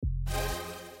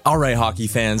All right, hockey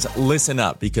fans, listen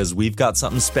up because we've got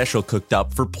something special cooked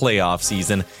up for playoff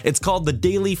season. It's called the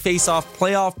Daily Face-Off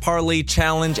Playoff Parlay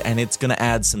Challenge, and it's going to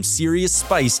add some serious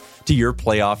spice to your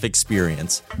playoff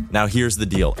experience. Now, here's the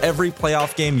deal. Every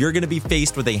playoff game, you're going to be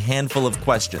faced with a handful of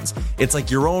questions. It's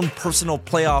like your own personal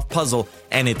playoff puzzle,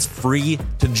 and it's free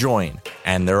to join.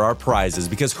 And there are prizes,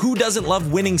 because who doesn't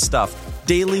love winning stuff?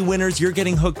 Daily winners, you're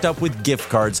getting hooked up with gift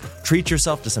cards. Treat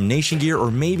yourself to some Nation gear or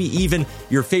maybe even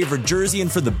your favorite jersey.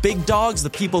 And for the big dogs, the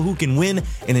people who can win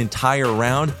an entire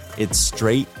round, it's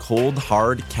straight, cold,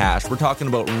 hard cash. We're talking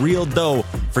about real dough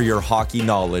for your hockey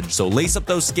knowledge. So lace up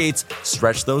those skates,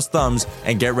 stretch those thumbs,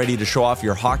 and get ready to show off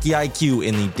your hockey IQ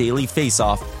in the Daily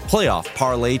Face-Off Playoff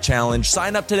Parlay Challenge.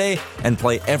 Sign up today and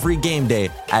play every game day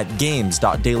at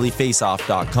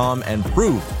games.dailyfaceoff.com and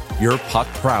prove your puck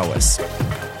prowess.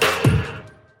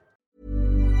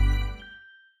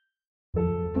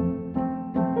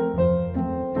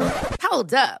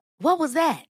 Hold up. What was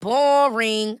that?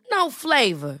 Boring. No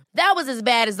flavor. That was as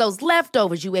bad as those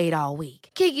leftovers you ate all week.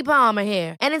 Keke Palmer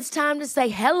here, and it's time to say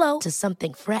hello to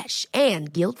something fresh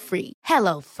and guilt-free.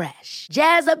 Hello Fresh.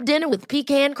 Jazz up dinner with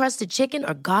pecan-crusted chicken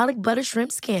or garlic butter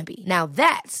shrimp scampi. Now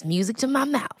that's music to my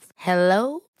mouth.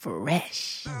 Hello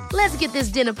Fresh. Let's get this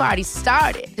dinner party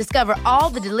started. Discover all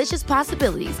the delicious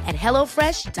possibilities at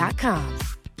hellofresh.com.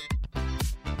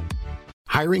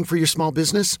 Hiring for your small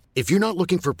business? If you're not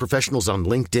looking for professionals on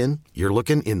LinkedIn, you're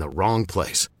looking in the wrong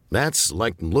place. That's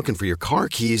like looking for your car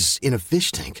keys in a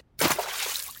fish tank.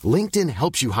 LinkedIn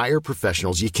helps you hire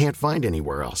professionals you can't find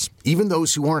anywhere else, even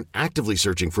those who aren't actively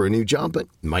searching for a new job but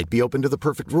might be open to the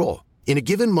perfect role. In a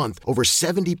given month, over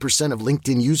 70% of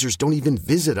LinkedIn users don't even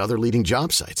visit other leading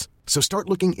job sites. So start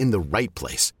looking in the right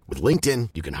place. With LinkedIn,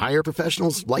 you can hire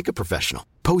professionals like a professional.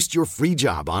 Post your free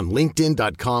job on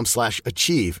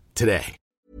linkedin.com/achieve today.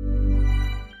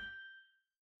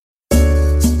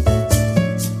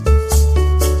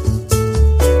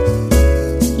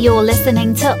 You're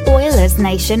listening to Oilers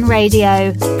Nation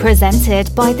Radio,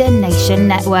 presented by the Nation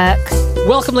Network.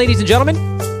 Welcome, ladies and gentlemen.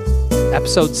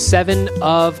 Episode 7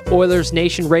 of Oilers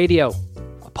Nation Radio,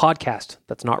 a podcast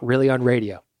that's not really on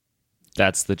radio.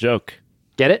 That's the joke.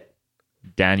 Get it?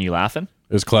 Dan, you laughing?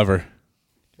 It was clever.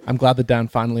 I'm glad that Dan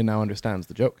finally now understands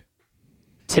the joke.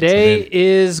 Today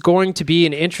is going to be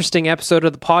an interesting episode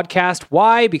of the podcast.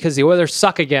 Why? Because the Oilers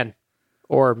suck again.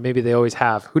 Or maybe they always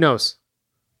have. Who knows?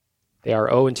 They are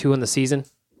 0-2 in the season.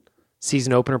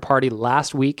 Season opener party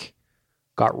last week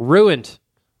got ruined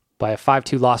by a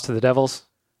 5-2 loss to the Devils.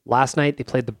 Last night, they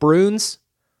played the Bruins.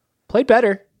 Played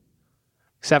better,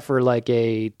 except for like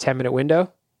a 10-minute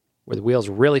window where the wheels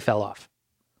really fell off.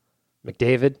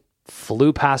 McDavid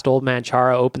flew past Old Man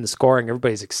Chara, opened the scoring.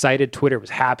 Everybody's excited. Twitter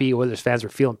was happy. Oilers fans were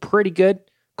feeling pretty good.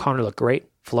 Connor looked great.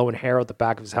 Flowing hair out the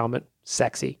back of his helmet.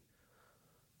 Sexy.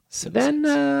 So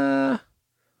then,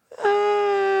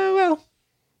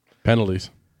 Penalties.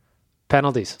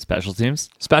 Special teams.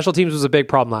 Special teams was a big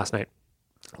problem last night.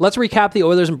 Let's recap the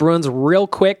Oilers and Bruins real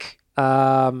quick.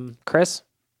 Chris,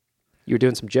 you were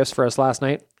doing some GIFs for us last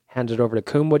night. Handed it over to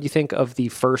Coom. What do you think of the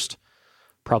first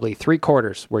probably 3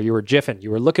 quarters where you were GIFing?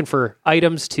 You were looking for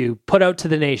items to put out to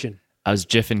the nation. I was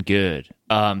GIFing good.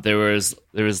 There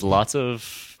was lots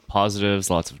of positives,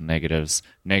 lots of negatives.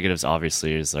 Negatives,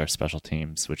 obviously, is our special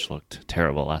teams, which looked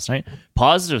terrible last night.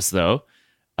 Positives, though,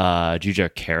 Jujhar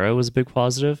Khaira was a big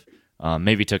positive.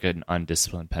 Maybe took an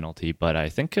undisciplined penalty, but I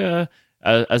think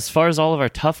as far as all of our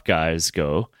tough guys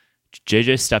go,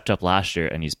 JJ stepped up last year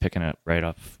and he's picking it right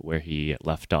up where he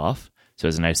left off. So it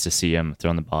was nice to see him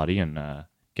throwing the body and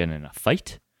getting in a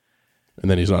fight. And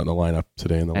then he's not in the lineup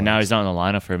today. And now he's not in the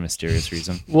lineup for a mysterious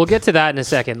reason. We'll get to that in a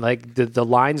second. Like the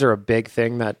lines are a big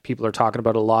thing that people are talking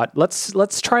about a lot.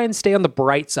 Let's try and stay on the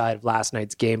bright side of last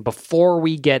night's game before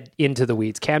we get into the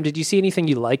weeds. Cam, did you see anything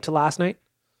you liked last night?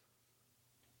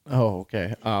 Oh,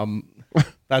 okay.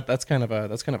 That's kind of a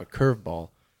curveball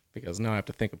because now I have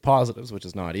to think of positives, which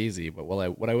is not easy. But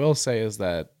what I will say is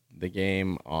that the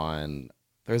game on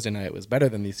Thursday night was better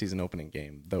than the season opening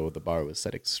game, though the bar was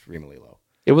set extremely low.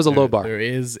 It was a low bar. There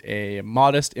is a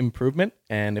modest improvement,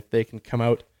 and if they can come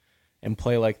out and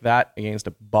play like that against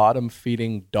a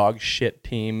bottom-feeding dog shit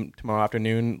team tomorrow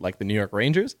afternoon, like the New York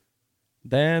Rangers,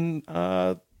 then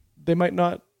they might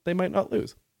not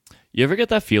lose. You ever get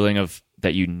that feeling of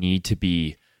that you need to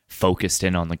be focused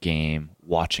in on the game,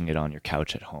 watching it on your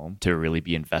couch at home to really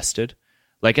be invested?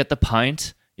 Like at the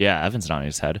Pint, yeah, Evan's nodding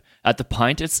his head. At the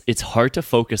Pint, it's hard to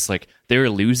focus. Like they were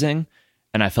losing,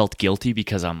 and I felt guilty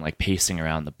because I'm like pacing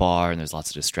around the bar and there's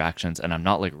lots of distractions, and I'm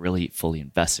not like really fully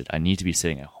invested. I need to be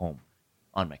sitting at home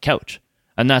on my couch.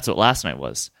 And that's what last night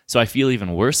was. So I feel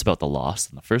even worse about the loss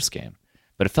than the first game.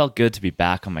 but it felt good to be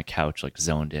back on my couch, like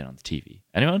zoned in on the TV.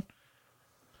 Anyone?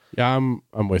 Yeah, I'm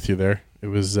with you there. It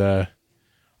was. I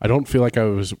don't feel like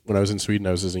when I was in Sweden,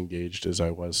 I was as engaged as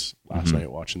I was last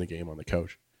night watching the game on the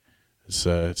couch. It's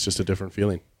just a different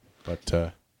feeling. But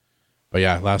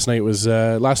yeah, last night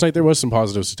there was some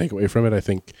positives to take away from it. I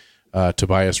think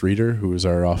Tobias Reeder, who was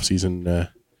our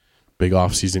big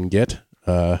off-season get,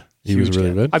 he was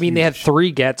really good. I mean, they had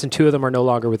 3 gets, and 2 of them are no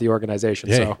longer with the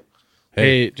organization. Hey. So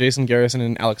Hey, Jason Garrison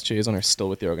and Alex Chason are still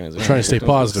with the organization. I'm trying to stay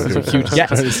positive here. Huge yes.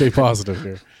 Trying to stay positive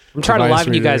here. I'm trying to Tobias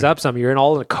liven you guys Reeder. up some. You're in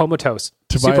all in a comatose.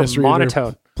 Tobias Super Reeder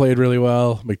monotone. played really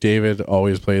well. McDavid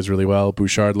always plays really well.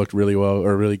 Bouchard looked really well,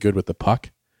 or really good with the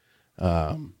puck.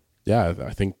 Yeah,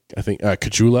 I think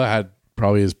Kachula had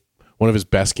probably one of his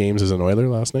best games as an Oiler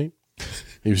last night.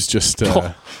 He was just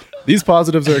These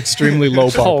positives are extremely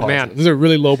low bar Oh, positives. man. These are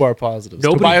really low bar positives.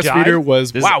 Nobody Tobias died? Reeder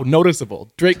was,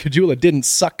 noticeable. Drake Kajula didn't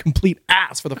suck complete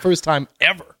ass for the first time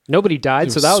ever. Nobody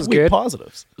died, so that was Sweet good.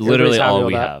 positives. Literally Everybody's happy all with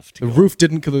we that. have. The roof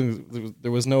didn't,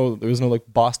 there was no like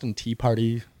Boston Tea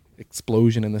Party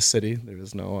explosion in the city. There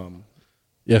was no,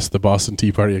 yes, the Boston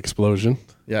Tea Party explosion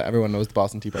yeah, everyone knows the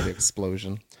Boston Tea Party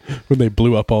explosion. when they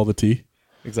blew up all the tea.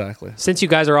 Exactly. Since you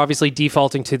guys are obviously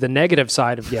defaulting to the negative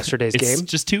side of yesterday's It's game,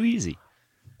 just too easy.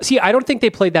 see, I don't think they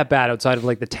played that bad outside of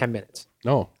like the 10 minutes.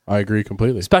 No, I agree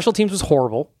completely. Special teams was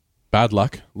horrible. Bad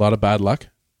luck, a lot of bad luck.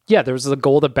 Yeah, there was a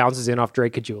goal that bounces in off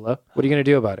Drake Kajula. What are you going to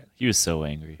do about it? He was so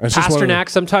angry. It's just one of the- Pasternak,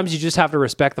 sometimes you just have to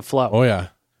respect the flow. Oh yeah,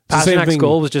 It's the same Pasternak's thing-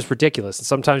 goal was just ridiculous. And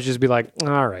sometimes you just be like,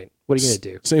 all right, what are you going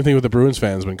to do? Same thing with the Bruins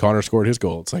fans when Connor scored his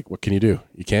goal. It's like, what can you do?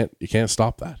 You can't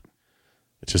stop that.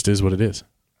 It just is what it is.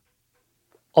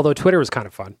 Although Twitter was kind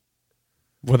of fun.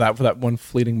 For that one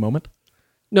fleeting moment,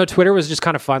 No, Twitter was just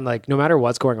kind of fun. Like, no matter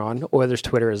what's going on, Oilers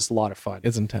Twitter is a lot of fun.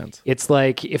 it's intense. It's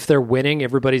like if they're winning,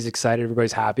 everybody's excited,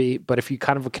 everybody's happy. But if you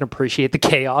kind of can appreciate the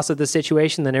chaos of the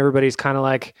situation, then everybody's kind of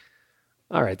like,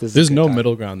 all right, this is There's a good no time.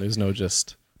 middle ground. There's no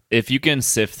just. If you can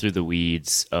sift through the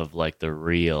weeds of like the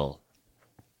real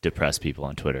depressed people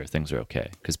on Twitter, things are okay.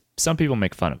 Because some people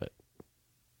make fun of it.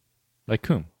 Like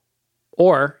Coom.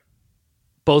 Or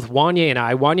both Wanye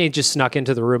and Wanye just snuck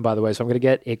into the room, by the way, so I'm going to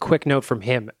get a quick note from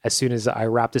him as soon as I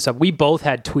wrap this up. We both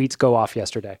had tweets go off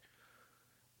yesterday.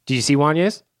 Did you see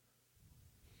Wanye's?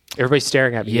 Everybody's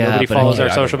staring at me. Yeah, Nobody but follows I our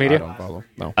don't- social media. I don't follow.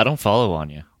 No. I don't follow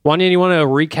on you. Wanye, you want to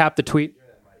recap the tweet?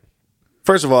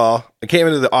 First of all, I came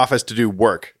into the office to do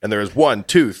work, and there was 1,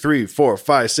 2, 3, 4,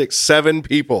 5, 6, 7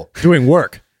 people Doing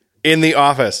work. in the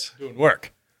office. Doing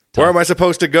work. Where am I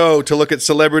supposed to go to look at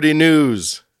celebrity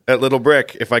news at Little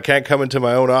Brick if I can't come into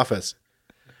my own office?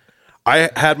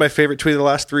 I had my favorite tweet of the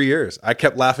last 3 years. I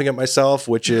kept laughing at myself,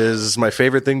 which is my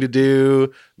favorite thing to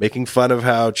do, making fun of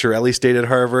how Chiarelli stayed at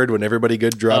Harvard when everybody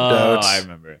good dropped out. I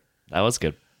remember it. That was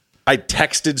good. I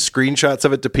texted screenshots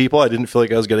of it to people. I didn't feel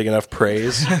like I was getting enough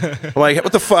praise. I'm like,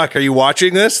 what the fuck? Are you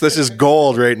watching this? This is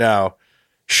gold right now.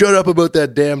 Shut up about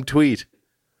that damn tweet.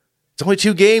 It's only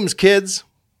 2 games, kids.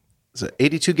 It's an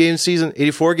 82 game season,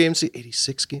 84 game season,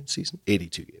 86 game season,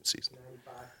 82 game season,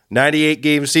 98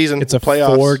 game season. It's a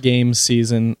playoffs. 4-game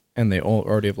season, and they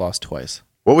already have lost twice.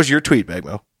 What was your tweet,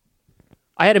 Bagmo?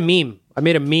 I had a meme. I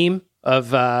made a meme of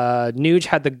Nuge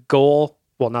had the goal.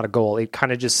 Well, not a goal. It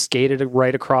kind of just skated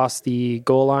right across the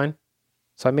goal line.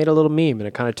 So I made a little meme, and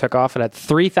it kind of took off. It had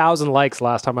 3,000 likes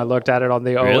last time I looked at it on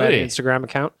the ON Really? Instagram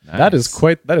account. That is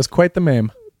quite the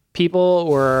meme. People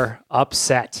were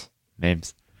upset.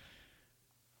 Names.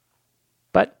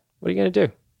 But what are you going to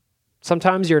do?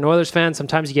 Sometimes you're an Oilers fan.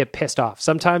 Sometimes you get pissed off.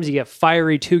 Sometimes you get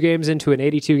fiery 2 games into an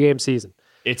 82-game season.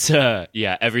 It's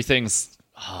yeah, everything's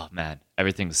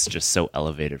just so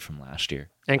elevated from last year.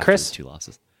 And after Chris? the 2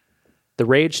 losses. The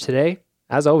Rage today,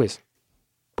 as always,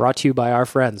 brought to you by our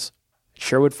friends,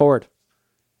 Sherwood Ford.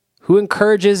 Who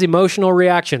encourages emotional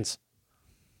reactions?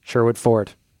 Sherwood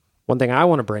Ford. One thing I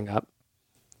want to bring up,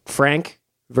 Frank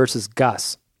versus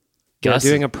Gus. They're Gus?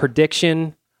 doing a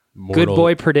prediction, good Mortal-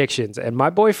 boy predictions. And my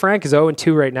boy Frank is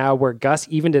 0-2 right now, where Gus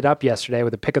evened it up yesterday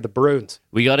with a pick of the Bruins.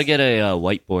 We got to get a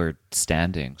whiteboard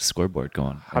standing scoreboard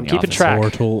going. in I'm the keeping office. track.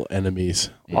 Mortal enemies.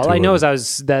 All I know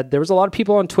is that there was a lot of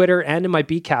people on Twitter and in my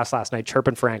Bcast last night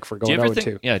chirping Frank for Do going you ever 0-2.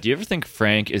 think? Yeah. Do you ever think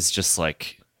Frank is just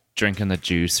like drinking the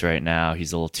juice right now?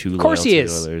 He's a little too. Of course loyal he to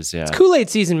is. The Oilers. Yeah. It's Kool-Aid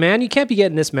season, man. You can't be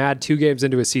getting this mad 2 games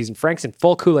into a season. Frank's in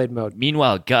full Kool-Aid mode.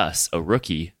 Meanwhile, Gus, a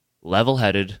rookie,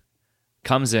 level-headed,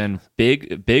 comes in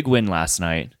big win last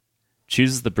night,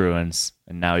 chooses the Bruins,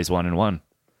 and now he's 1-1,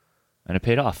 and it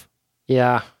paid off.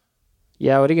 Yeah.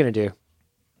 What are you going to do?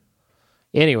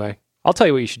 Anyway, I'll tell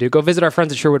you what you should do. Go visit our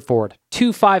friends at Sherwood Ford.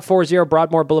 2540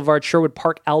 Broadmoor Boulevard, Sherwood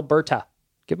Park, Alberta.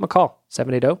 Give them a call.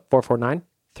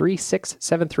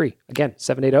 780-449-3673. Again,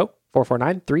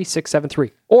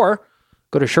 449-3673. Or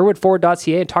go to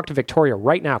sherwoodford.ca and talk to Victoria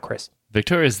right now, Chris.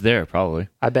 Victoria's there, probably.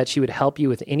 I bet she would help you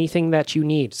with anything that you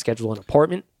need. Schedule an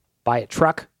appointment, buy a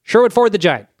truck. Sherwood Ford the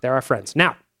Giant. They're our friends.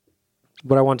 Now,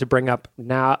 what I want to bring up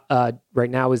right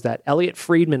now is that Elliot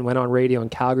Friedman went on radio in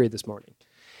Calgary this morning.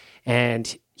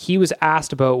 And he was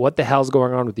asked about what the hell's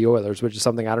going on with the Oilers, which is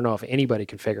something I don't know if anybody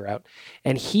can figure out.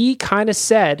 And he kind of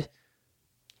said,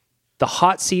 the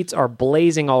hot seats are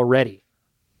blazing already.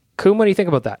 Koom, what do you think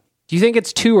about that? Do you think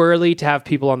it's too early to have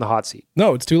people on the hot seat?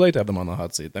 No, it's too late to have them on the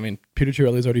hot seat. I mean, Peter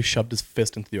Chiarelli's already shoved his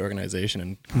fist into the organization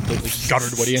and completely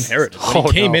guttered what he inherited. When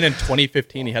he came in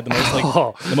 2015, he had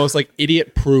the most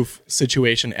idiot-proof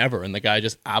situation ever, and the guy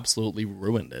just absolutely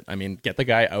ruined it. I mean, get the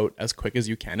guy out as quick as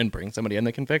you can and bring somebody in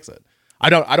that can fix it. I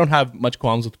don't have much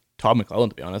qualms with Todd McLellan,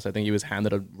 to be honest. I think he was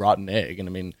handed a rotten egg, and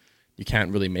I mean, you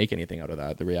can't really make anything out of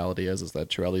that. The reality is that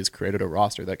Chiarelli's created a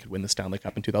roster that could win the Stanley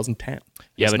Cup in 2010.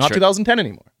 Yeah, it's but not 2010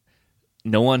 anymore.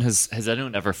 No one has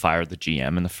anyone ever fired the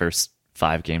GM in the first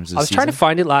 5 games of the I was trying to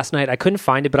find it last night. I couldn't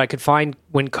find it, but I could find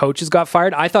when coaches got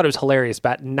fired. I thought it was hilarious.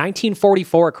 Back in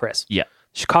 1944, Chris. Yeah.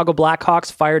 Chicago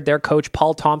Blackhawks fired their coach,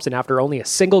 Paul Thompson, after only a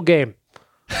single game.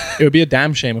 It would be a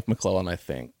damn shame if McLellan, I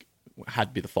think, had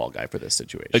to be the fall guy for this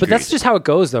situation. But that's just how it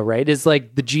goes, though, right? It's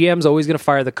like the GM's always going to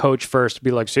fire the coach first, be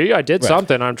like, see, I did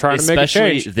something. I'm trying to make a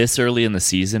change. Especially this early in the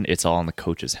season, it's all in the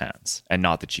coach's hands and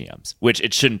not the GM's, which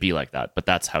it shouldn't be like that, but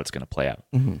that's how it's going to play out.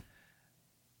 Mm-hmm.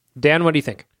 Dan, what do you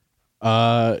think?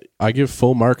 I give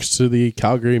full marks to the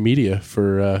Calgary media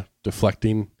for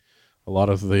deflecting a lot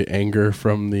of the anger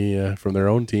from their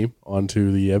own team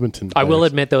onto the Edmonton players. I will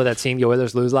admit, though, that seeing the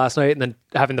Oilers lose last night and then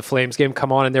having the Flames game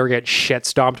come on and they were getting shit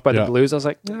stomped by the Blues, I was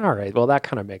like, all right, well, that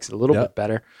kind of makes it a little bit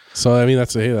better. So, I mean,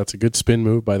 that's a good spin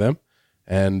move by them.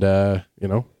 And,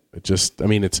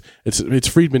 it's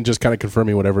Friedman just kind of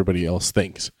confirming what everybody else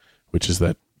thinks, which is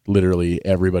that literally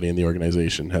everybody in the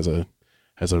organization has a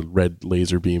red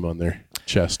laser beam on their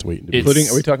chest waiting to be.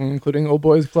 Are we talking including Old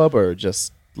Boys Club or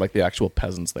just like the actual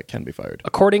peasants that can be fired?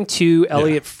 According to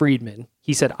Elliot Friedman,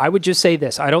 he said, I would just say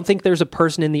this. I don't think there's a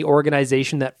person in the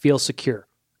organization that feels secure.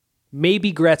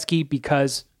 Maybe Gretzky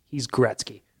because he's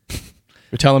Gretzky.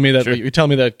 You're telling me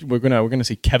that we're gonna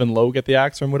see Kevin Lowe get the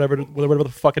axe from whatever the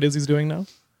fuck it is he's doing now? Is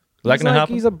that going to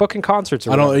happen? He's a booking concerts.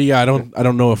 Or I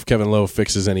don't know if Kevin Lowe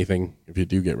fixes anything if you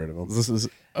do get rid of him.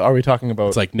 Are we talking about?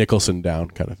 It's like Nicholson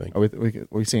down kind of thing. Are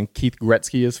we seeing Keith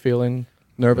Gretzky is feeling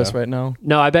nervous right now?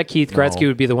 No, I bet Keith Gretzky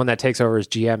would be the one that takes over as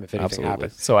GM if anything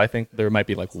happens. So I think there might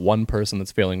be like one person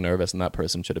that's feeling nervous, and that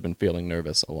person should have been feeling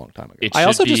nervous a long time ago. I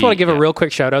also just want to give a real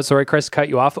quick shout out. Sorry, Chris, to cut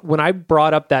you off. When I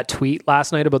brought up that tweet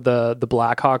last night about the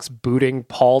Blackhawks booting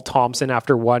Paul Thompson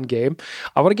after one game,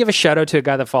 I want to give a shout out to a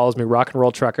guy that follows me, Rock and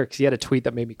Roll Trucker, because he had a tweet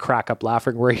that made me crack up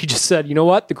laughing, where he just said, "You know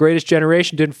what? The greatest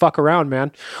generation didn't fuck around,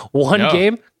 man. One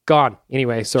game, gone."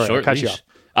 Anyway, sorry, I cut you off.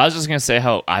 I was just gonna say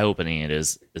how eye-opening it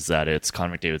is that it's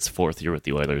Connor McDavid's 4th year with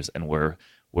the Oilers, and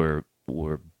we're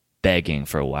begging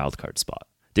for a wild card spot.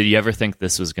 Did you ever think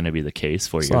this was going to be the case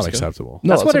 4 years ago? It's not acceptable.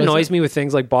 That's what annoys me with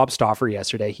things like Bob Stauffer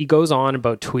yesterday. He goes on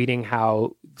about tweeting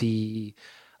how the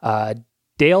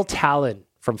Dale Talon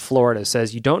from Florida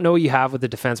says you don't know what you have with the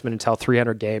defenseman until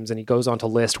 300 games, and he goes on to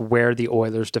list where the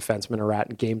Oilers defensemen are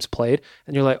at in games played,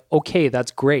 and you're like, okay,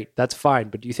 that's great, that's fine,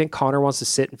 but do you think Connor wants to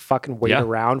sit and fucking wait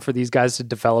around for these guys to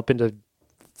develop into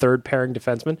third pairing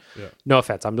defensemen? No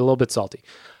offense, I'm a little bit salty.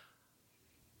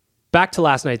 Back to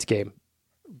last night's game,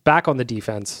 back on the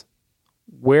defense,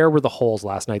 where were the holes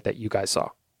last night that you guys saw?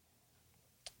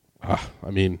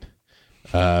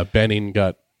 Benning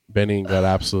got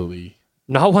absolutely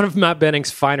not one of Matt Benning's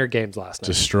finer games last night.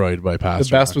 Destroyed by Pastrnak.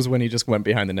 The best was when he just went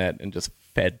behind the net and just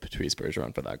fed Patrice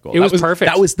Bergeron for that goal. It was perfect.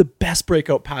 That was the best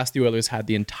breakout pass the Oilers had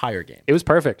the entire game. It was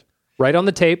perfect. Right on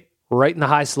the tape, right in the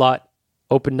high slot,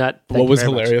 open net. What was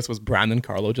hilarious was Brandon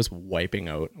Carlo just wiping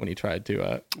out when he tried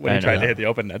to hit the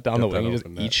open net down the wing. He just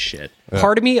eats shit.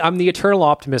 Part of me, I'm the eternal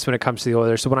optimist when it comes to the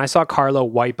Oilers. So when I saw Carlo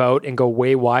wipe out and go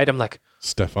way wide, I'm like,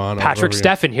 Stefan, Patrick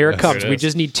Steffen, here it comes. We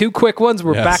just need 2 quick ones.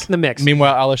 We're back in the mix.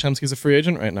 Meanwhile, Alashemsky's a free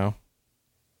agent right now.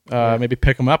 Maybe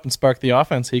pick him up and spark the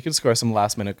offense. He could score some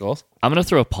last-minute goals. I'm going to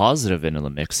throw a positive into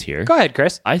the mix here. Go ahead,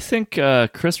 Chris. I think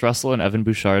Chris Russell and Evan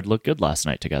Bouchard looked good last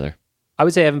night together. I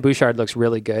would say Evan Bouchard looks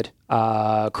really good.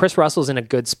 Chris Russell's in a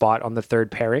good spot on the third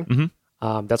pairing.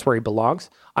 Mm-hmm. That's where he belongs.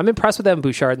 I'm impressed with Evan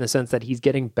Bouchard in the sense that he's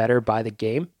getting better by the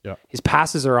game. Yeah. His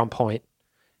passes are on point.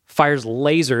 Fires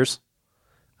lasers.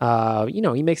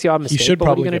 He makes the odd mistake. He should but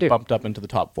probably what are you get gonna do? bumped up into the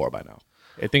top 4 by now.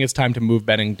 I think it's time to move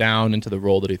Benning down into the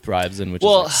role that he thrives in, which is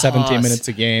like 17 minutes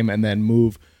a game, and then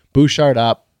move Bouchard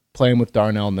up, play him with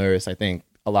Darnell Nurse. I think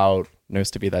allow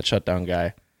Nurse to be that shutdown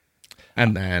guy.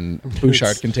 And then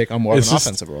Bouchard can take on more of It's an just-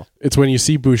 offensive role. It's when you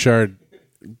see Bouchard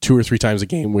 2 or 3 times a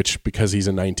game, which because he's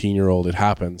a 19-year-old, it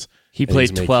happens. He And played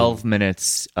he's making- 12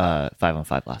 minutes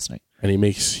 5-on-5 last night. and he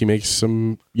makes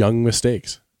some young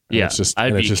mistakes. And Yeah, it's just, I'd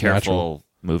and be it's just careful natural.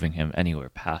 moving him anywhere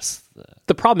past the.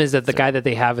 The problem is that the guy that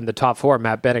they have in the top 4,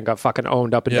 Matt Bennett, got fucking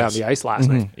owned up and Yes. down the ice last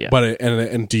night. Yeah. But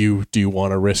and do you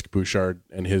want to risk Bouchard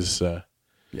and his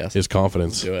Yes. his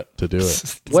confidence Do it. to do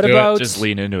it? What Do it. about Just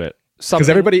lean into it? Because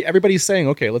something? everybody's saying,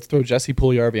 okay, let's throw Jesse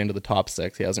Puljujarvi into the top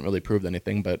 6. He hasn't really proved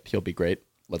anything, but he'll be great.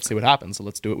 Let's see what happens. So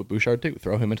let's do it with Bouchard too.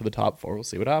 Throw him into the top 4. We'll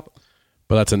see what happens.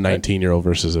 But that's a 19-year-old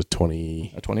versus a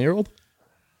 22. A 20-year-old?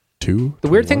 The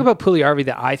weird thing about Puljujarvi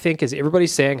that I think is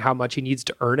everybody's saying how much he needs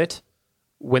to earn it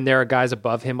when there are guys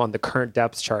above him on the current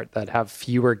depth chart that have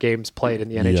fewer games played in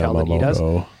the NHL than he does.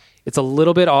 It's a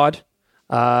little bit odd.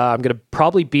 I'm going to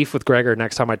probably beef with Gregor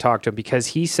next time I talk to him because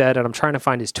he said, and I'm trying to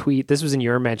find his tweet, this was in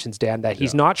your mentions, Dan, that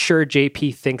he's not sure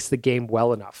JP thinks the game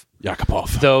well enough.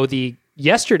 Yakupov. Though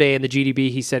yesterday in the GDB,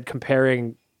 he said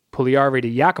comparing Puljujarvi to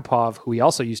Yakupov, who he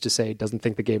also used to say doesn't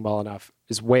think the game well enough,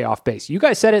 is way off base. You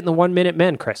guys said it in the 1 Minute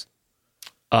Men, Chris.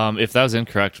 If that was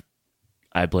incorrect,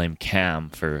 I blame Cam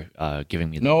for giving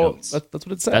me the No, notes. that's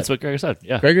what it said. That's what Gregor said.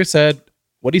 Yeah. Gregor said,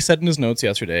 what he said in his notes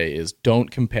yesterday is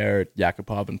don't compare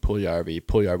Yakupov and Puljujarvi.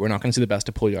 We're not going to see the best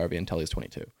of Puljujarvi until he's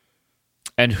 22.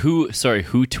 And who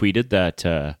tweeted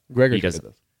that? Gregor he does- tweeted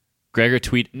this. Gregor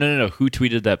tweet. No. Who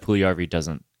tweeted that Puljujarvi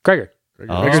doesn't? Gregor.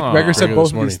 Gregor said Gregor both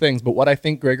this of morning. these things, but what I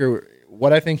think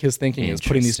his thinking is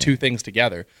putting these two things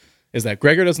together is that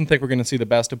Gregor doesn't think we're going to see the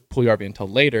best of Puljujarvi until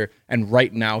later, and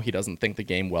right now he doesn't think the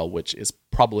game well, which is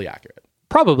probably accurate.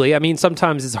 Probably. I mean,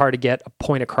 sometimes it's hard to get a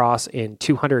point across in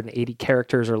 280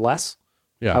 characters or less.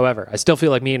 Yeah. However, I still feel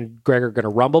like me and Gregor are going to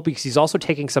rumble because he's also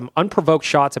taking some unprovoked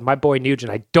shots at my boy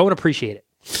Nugent. I don't appreciate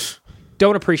it.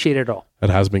 Don't appreciate it at all.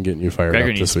 That has been getting you fired Gregor up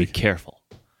needs this to be week. careful.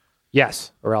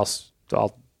 Yes, or else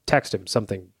I'll text him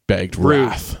something. Begged Rude.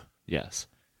 wrath. Yes.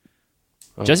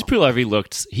 Jesse Puljujarvi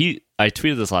looked. I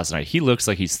tweeted this last night. He looks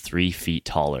like he's 3 feet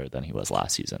taller than he was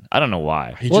last season. I don't know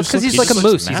why. Well, it's because he's he like a just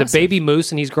moose. looks He's a massive. baby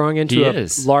moose, and he's growing into He a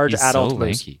is. large He's adult so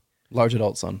moose. lanky. Large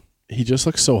adult son. He just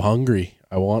looks so hungry.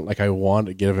 I want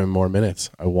to give him more minutes.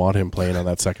 I want him playing on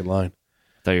that second line.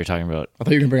 I thought you were talking about. I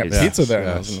thay you were going to bring up Yeah. pizza there, and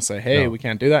I Yes. was going to say, hey, No. we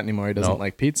can't do that anymore. He doesn't No.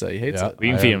 like pizza. He hates Yeah. it. We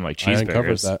can I feed him like uncovered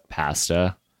cheeseburgers, that.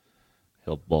 pasta.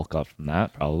 He'll bulk up from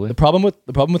that probably. The problem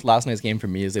with last night's game for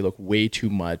me is they look way too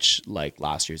much like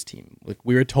last year's team. Like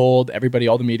we were told,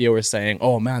 all the media were saying,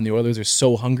 "Oh man, the Oilers are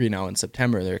so hungry now in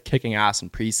September. They're kicking ass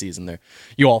in preseason.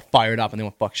 You all fired up and they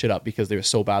won't fuck shit up because they were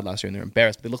so bad last year and they're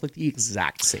embarrassed." But they look like the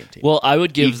exact same team. Well, I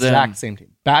would give them. exact same team.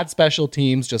 Bad special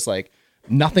teams, just like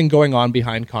nothing going on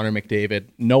behind Connor McDavid,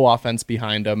 no offense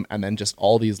behind him, and then just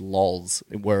all these lulls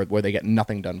where they get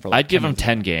nothing done for. Like I'd give 10 them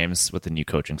 10 games with the new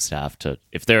coaching staff to.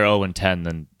 If they're 0-10,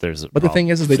 then there's. But the thing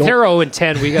is they If don't. they're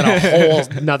 0-10, we got a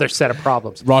whole another set of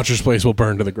problems. Rogers Place will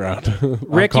burn to the ground.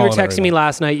 Rick, you were texting me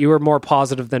last night. You were more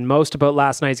positive than most about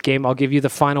last night's game. I'll give you the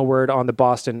final word on the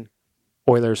Boston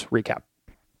Oilers recap.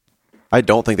 I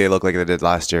don't think they look like they did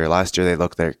last year. Last year, they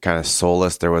looked they're kind of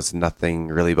soulless. There was nothing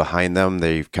really behind them.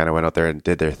 They kind of went out there and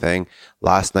did their thing.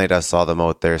 Last night, I saw them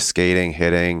out there skating,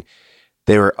 hitting.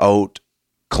 They were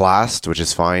outclassed, which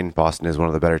is fine. Boston is one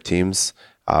of the better teams.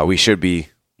 We should be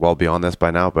well beyond this by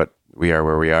now, but we are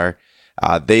where we are.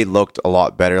 They looked a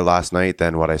lot better last night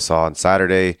than what I saw on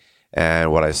Saturday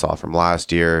and what I saw from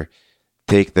last year.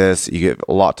 Take this. You get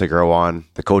a lot to grow on.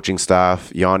 The coaching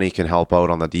staff, Yanni can help out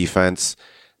on the defense.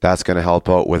 That's going to help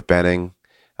out with Benning.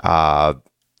 I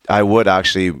would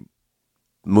actually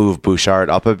move Bouchard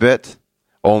up a bit,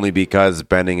 only because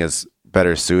Benning is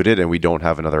better suited and we don't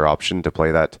have another option to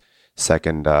play that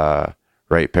second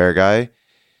right pair guy.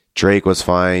 Drake was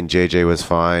fine. JJ was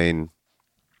fine.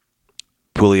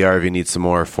 Puljujarvi needs some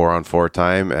more 4-on-4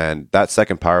 time. And that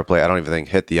second power play, I don't even think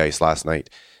hit the ice last night.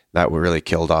 That really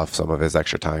killed off some of his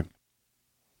extra time.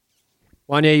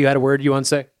 Wanya, you had a word you want to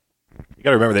say? You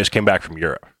got to remember they just came back from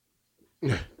Europe.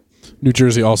 New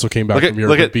Jersey also came back from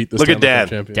Europe and beat the Stanley Cup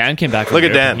champions. Dan came back. From Look at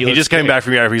Europe Dan. and He looks just came great. back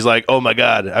from Europe. He's like, oh my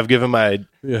God, I've given my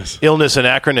Yes, illness an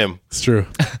acronym. it's true.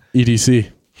 EDC.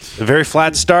 A very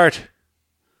flat start.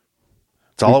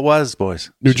 That's all it was, boys.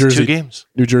 New Just Jersey 2 games.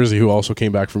 New Jersey, who also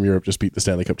came back from Europe, just beat the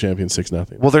Stanley Cup champions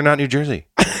 6-0. Well, they're not New Jersey.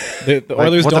 The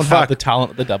Oilers what the don't have fuck? the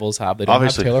talent that the Devils have. They don't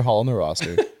Obviously. have Taylor Hall on the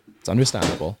roster. It's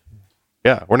understandable.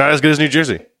 Yeah, we're not as good as New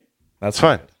Jersey. That's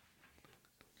fine.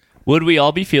 Would we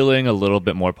all be feeling a little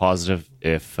bit more positive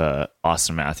if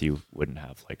Austin Matthew wouldn't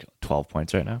have like 12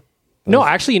 points right now? No,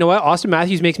 actually, you know what? Austin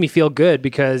Matthews makes me feel good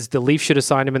because the Leafs should have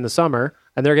signed him in the summer,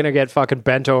 and they're going to get fucking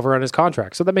bent over on his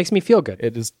contract. So that makes me feel good.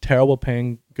 It is terrible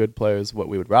paying good players. What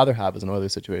we would rather have is an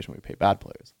Oilers situation where we pay bad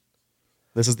players.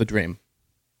 This is the dream.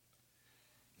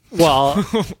 Well,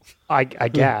 I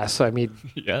guess. I mean,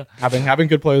 Yeah. Having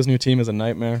good players in your team is a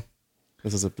nightmare.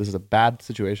 This is a bad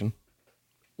situation.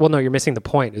 well, no, you're missing the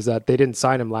point. Is that they didn't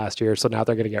sign him last year, so now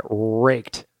they're going to get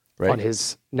raked on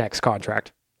his next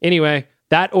contract. Anyway,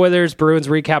 that Oilers Bruins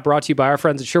recap brought to you by our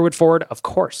friends at Sherwood Ford. Of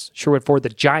course, Sherwood Ford, the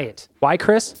giant. Why,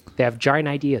 Chris? They have giant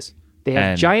ideas. They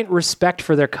have giant respect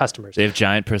for their customers. They have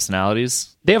giant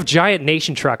personalities. They have giant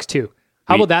nation trucks too.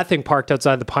 How about that thing parked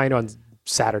outside the Pine on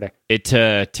Saturday? It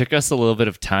took us a little bit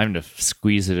of time to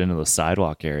squeeze it into the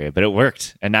sidewalk area, but it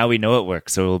worked. And now we know it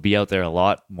works, so we'll be out there a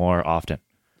lot more often.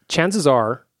 Chances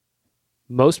are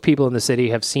most people in the city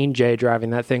have seen Jay driving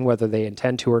that thing, whether they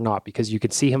intend to or not, because you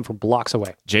could see him from blocks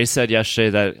away. Jay said yesterday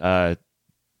that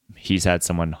he's had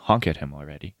someone honk at him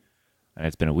already, and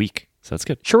it's been a week, so that's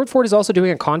good. Sherwood Ford is also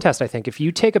doing a contest, I think. If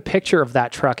you take a picture of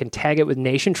that truck and tag it with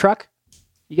Nation Truck,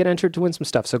 you get entered to win some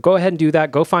stuff. So go ahead and do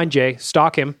that. Go find Jay,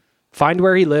 stalk him, find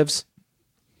where he lives,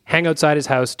 hang outside his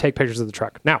house, take pictures of the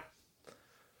truck. Now,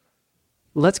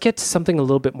 let's get to something a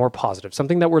little bit more positive,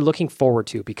 something that we're looking forward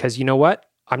to, because you know what?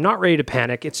 I'm not ready to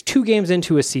panic. It's 2 games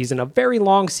into a season, a very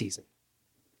long season.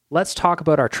 Let's talk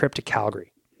about our trip to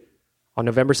Calgary. On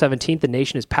November 17th, the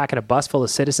nation is packing a bus full of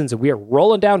citizens, and we are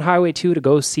rolling down Highway 2 to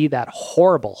go see that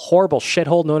horrible, horrible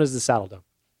shithole known as the Saddle Dome.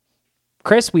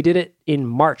 Chris, we did it in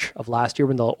March of last year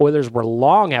when the Oilers were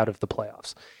long out of the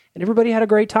playoffs, and everybody had a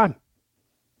great time.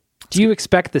 Do you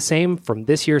expect the same from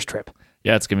this year's trip?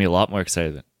 Yeah, it's going to be a lot more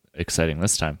exciting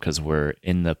this time because we're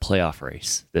in the playoff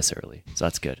race this early, so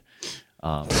that's good.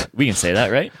 We can say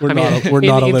that, right? We're not in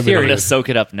eliminated. theory. We're going to soak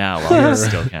it up now while we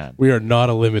still can. We are not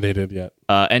eliminated yet.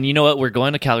 And you know what? We're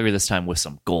going to Calgary this time with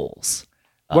some goals.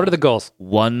 What are the goals?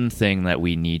 One thing that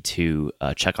we need to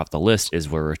check off the list is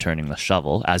we're returning the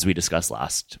shovel. As we discussed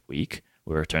last week,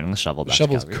 we're returning the shovel back to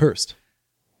Shovel's Calgary. cursed.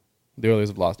 The Oilers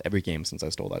have lost every game since I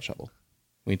stole that shovel.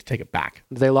 We need to take it back.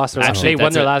 They lost their Actually, they won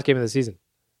that's their it. last game of the season.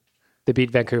 They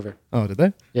beat Vancouver. Oh, did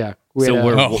they? Yeah. So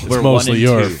we're It's one mostly and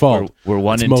your two. fault. We're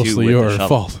 1 It's and 2 mostly with your the shovel.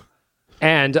 fault.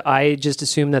 And I just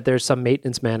assume that there's some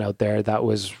maintenance man out there that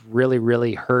was really,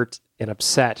 really hurt and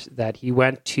upset that he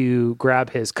went to grab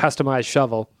his customized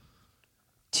shovel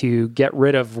to get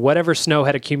rid of whatever snow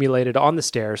had accumulated on the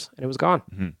stairs, and it was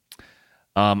gone.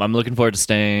 I'm looking forward to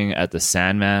staying at the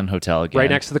Sandman Hotel again. Right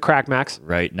next to the Crack Max.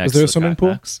 Right next there to a the swimming Crack pool?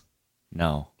 Max.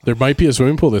 No. There might be a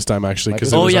swimming pool this time, actually.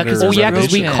 Because Oh, yeah, 'cause Oh, yeah,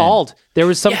 because we Reservation. called. There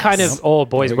was some Yes. kind of, oh,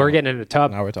 boys, we're getting in a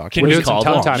tub. Now we're talking. Can We're we doing some call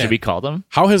tongue them? timing. Should we call them?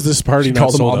 how has this party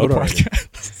not sold out already?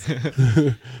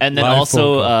 And then Live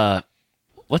also, phone call.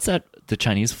 what's that? The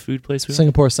Chinese food place? We went?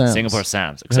 Singapore Sam's. Singapore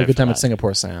Sam's. We had a Excited good time for at that.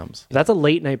 Singapore Sam's. That's a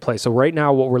late night place. So right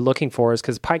now what we're looking for is,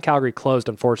 because Pine Calgary closed,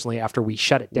 unfortunately, after we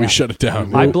shut it down. We shut it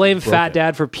down. I blame Fat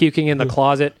Dad for puking in the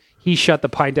closet. He shut the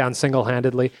pint down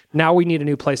single-handedly. Now we need a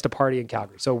new place to party in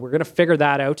Calgary. So we're going to figure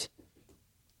that out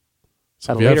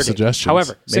So at if a you have later date. suggestions,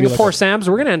 However, maybe Singapore like a- Sam's,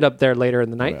 we're going to end up there later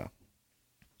in the night. Yeah.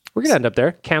 We're going to end up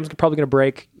there. Cam's probably going to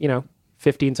break,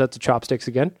 15 sets of chopsticks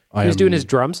again. He was doing his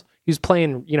drums. He was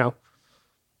playing,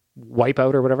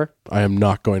 Wipeout or whatever. I am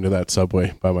not going to that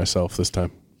Subway by myself this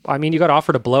time. I mean, you got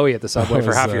offered a blowy at the Subway That for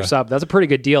was, half your sub. That's a pretty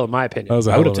good deal, in my opinion. That was a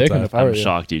I hell would of have a taken time. it if I were I'm you.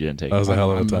 shocked you didn't take That was a it.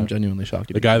 hell of a I'm time. genuinely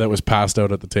shocked. The guy that was passed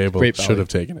out at the table Great should value. have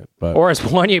taken it. But Or as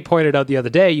Wanye pointed out the other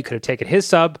day, you could have taken his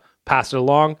sub, passed it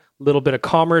along. A little bit of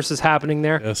commerce is happening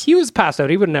there. Yes. He was passed out.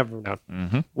 He would have never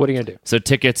known. What are you going to do? So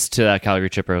tickets to that Calgary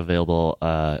trip are available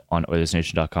on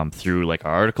OilersNation.com through our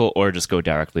article, or just go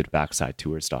directly to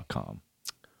BacksideTours.com.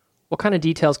 What kind of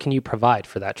details can you provide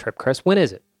for that trip, Chris? When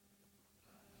is it?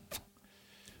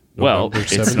 Well, November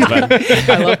it's 17th.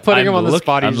 November, I love putting him on the look-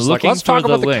 spot. He's I'm just like, looking let's talk for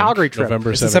the about the link. Calgary trip.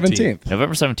 November It's the 17th. 17th.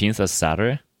 November 17th, that's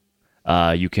Saturday.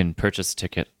 You can purchase a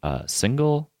ticket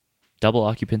single, double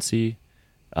occupancy,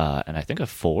 and I think a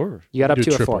 4. You got up Do to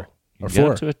a triple. 4. You Or can get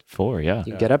 4. up to a 4, yeah. You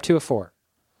can get up to a 4.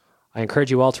 I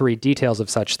encourage you all to read details of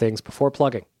such things before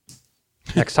plugging.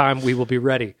 Next time, we will be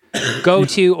ready. Go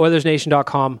to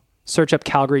OilersNation.com, search up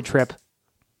Calgary trip.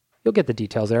 You'll get the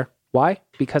details there. Why?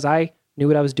 Because I knew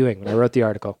what I was doing when I wrote the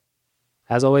article.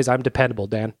 As always, I'm dependable,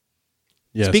 Dan.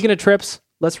 Yes. Speaking of trips,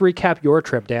 let's recap your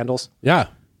trip, Dandles. Yeah.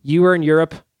 You were in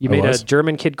Europe. You I made was. a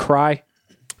German kid cry.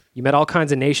 You met all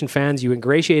kinds of nation fans. You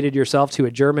ingratiated yourself to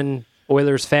a German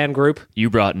Oilers fan group. You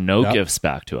brought no Yep. gifts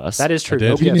back to us. That is true. I did.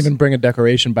 No You didn't gifts. even bring a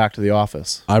decoration back to the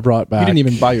office. I brought back. You didn't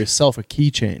even buy yourself a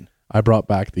keychain. I brought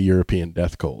back the European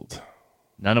Death Cold.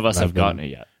 None of us have gotten it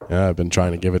yet. Yeah, I've been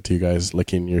trying to give it to you guys,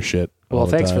 licking your shit. Well, all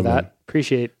the thanks for time, that. and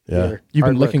Appreciate Yeah. your You've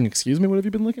hard been work. looking. Excuse me. What have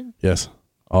you been looking? Yes,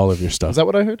 all of your stuff. Is that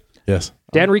what I heard? Yes.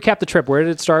 Dan, recap the trip. Where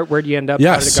did it start? Where did you end up?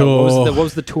 Yeah, How did it go? so- What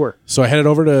was the tour? So I headed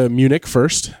over to Munich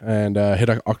first and hit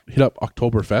up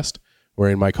Oktoberfest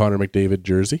wearing my Connor McDavid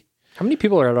jersey. How many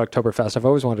people are at Oktoberfest? I've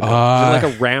always wanted to go. Is it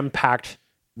like a ram-packed...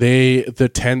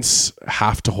 The tents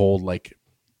have to hold like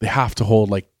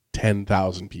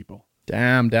 10,000 people.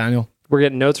 Damn, Daniel. We're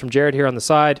getting notes from Jared here on the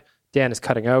side. Dan is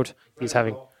cutting out. He's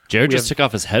having... Jared We just took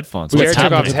off his headphones. Jared What's took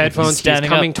off happening? his headphones. He's He's standing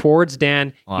coming up. towards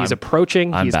Dan. Oh, He's I'm-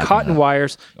 approaching. I'm He's bad cutting at that.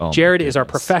 wires. Oh, my Jared is our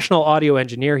goodness. professional audio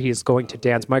engineer. He is going to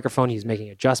Dan's microphone. He's making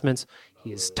adjustments.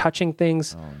 He is touching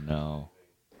things. Oh no,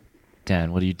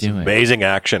 Dan, what are you doing? Amazing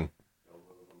action.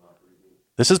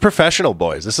 This is professional,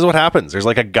 boys. This is what happens. There's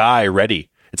like a guy ready.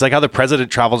 It's like how the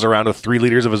president travels around with 3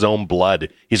 liters of his own blood.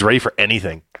 He's ready for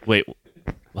anything. Wait,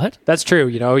 what? That's true.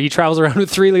 You know, he travels around with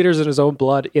 3 liters in his own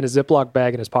blood in a Ziploc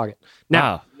bag in his pocket.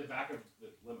 Now,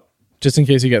 Wow. Just in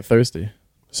case you get thirsty.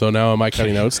 So now am I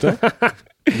cutting out still? I'm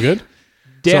good?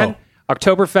 Dan, So-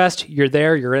 Oktoberfest, you're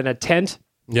there. You're in a tent.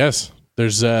 Yes.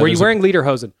 There's Were you wearing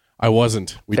lederhosen? I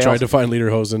wasn't. We Failed. tried to find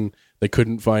lederhosen. They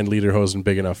couldn't find lederhosen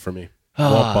big enough for me.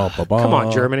 Come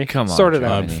on, Germany. Come on, Sort it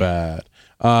Germany. out.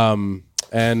 I'm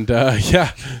fat.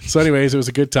 Yeah. So anyways, it was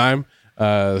a good time.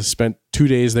 Spent 2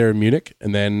 days there in Munich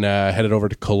and then headed over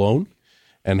to Cologne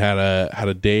and had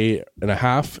a day and a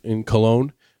half in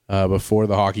Cologne before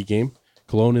the hockey game.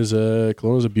 Cologne is a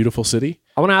beautiful city.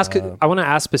 I want to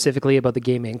ask specifically about the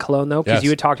game in Cologne, though, because Yes. you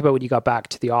had talked about when you got back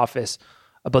to the office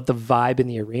about the vibe in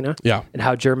the arena, Yeah. and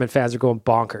how German fans are going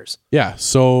bonkers. Yeah.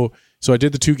 So I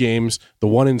did the 2 games. The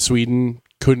one in Sweden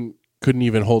couldn't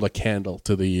even hold a candle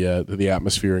to the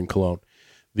atmosphere in Cologne.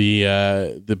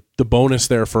 The bonus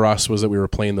there for us was that we were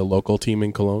playing the local team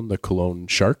in Cologne, the Cologne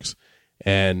Sharks,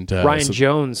 and Ryan so-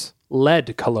 Jones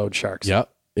led Cologne Sharks. Yeah.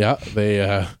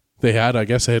 They had, I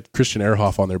guess, they had Christian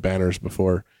Ehrhoff on their banners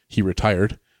before he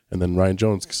retired, and then Ryan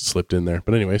Jones slipped in there.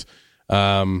 But anyways,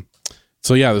 so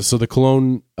the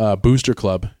Cologne Booster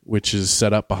Club, which is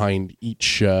set up behind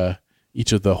each of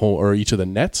the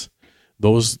nets,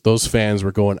 those fans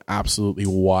were going absolutely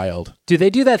wild. Do they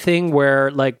do that thing where,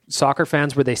 like soccer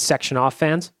fans, where they section off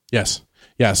fans? Yes,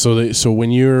 yeah. So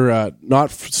when you're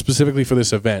not specifically for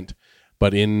this event,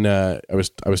 but I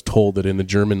was told that in the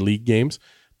German league games,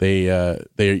 they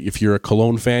if you're a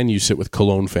Cologne fan, you sit with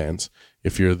Cologne fans.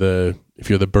 If you're the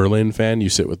Berlin fan, you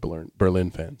sit with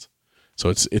Berlin fans. So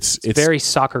it's Very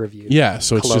soccer of you. yeah.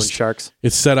 So it's Cologne just Sharks.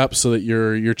 it's set up so that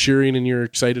you're cheering and you're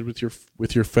excited with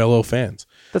your fellow fans.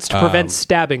 That's to prevent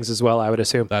stabbings as well, I would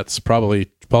assume. That's probably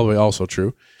also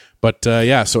true. But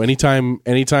yeah, so anytime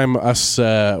us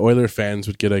Oiler fans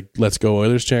would get a "Let's Go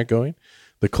Oilers" chant going,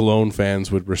 the Cologne fans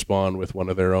would respond with one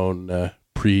of their own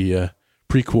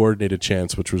pre-coordinated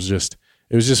chants, which was just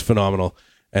phenomenal.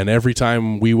 And every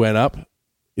time we went up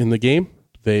in the game,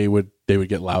 they would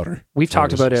get louder. We've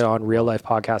talked was about it just- on Real Life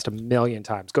Podcast a million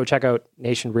times. Go check out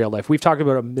Nation Real Life. We've talked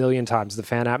about it a million times. The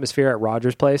fan atmosphere at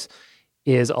Rogers Place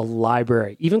is a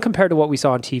library, even compared to what we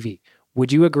saw on TV.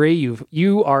 Would you agree?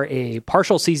 You are a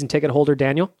partial season ticket holder,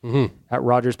 Daniel, at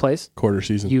Rogers Place. quarter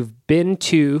season. You've been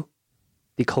to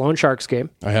the Cologne Sharks game.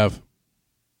 I have.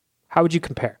 How would you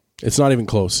compare? It's not even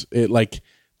close. It like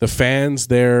the fans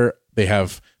there, they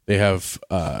have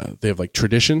like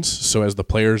traditions. So as the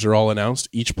players are all announced,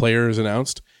 each player is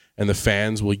announced, and the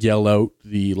fans will yell out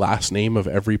the last name of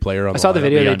every player on I saw the lineup.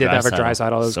 video they Leon did that for Draisaitl.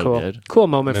 Draisaitl. It was So cool. good. Cool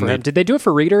moment And for they- him. Did they do it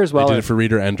for Reader as well? They did it for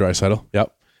Reader and Draisaitl.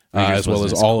 Yep. Reader's As well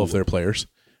was as in all school. of their players.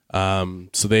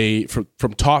 So they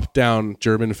from top down,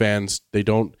 German fans, they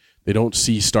don't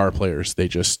see star players. They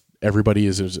just everybody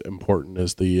is as important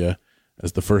as the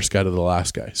first guy to the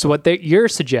last guy. So what you're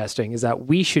suggesting is that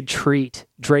we should treat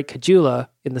Drake Caggiula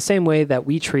in the same way that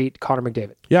we treat Connor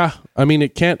McDavid. Yeah, I mean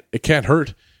it can't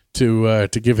hurt to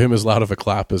give him as loud of a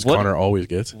clap as What- Connor always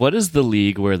gets. What is the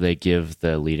league where they give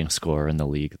the leading scorer in the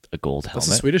league a gold That's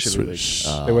the helmet? Swedish league. Swedish.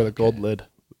 They wear the gold lid.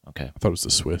 Okay. I thought it was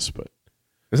the Swiss, but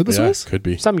Is it the yeah, Swiss? could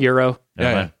be. Some Euro, Never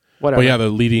Yeah, mind. whatever. But yeah, the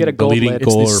leading Get a gold lid. It's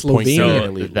goal the or point Slovenian getter.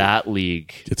 So league. that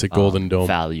league, It's a golden dome.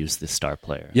 values the star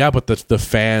player. Yeah, but the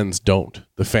fans don't.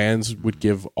 The fans would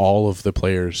give all of the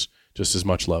players just as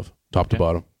much love, top to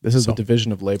bottom. This is the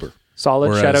division of labor. Solid.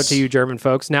 Shout out Whereas- to you, German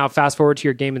folks. Now, fast forward to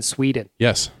your game in Sweden. It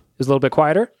Yes. was a little bit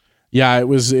quieter. Yeah,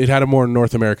 it had a more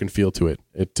North American feel to it.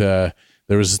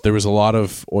 There was a lot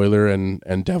of Oiler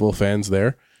and Devil fans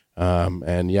there.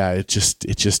 And yeah, it just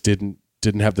didn't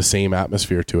have the same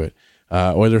atmosphere to it.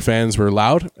 Oiler fans were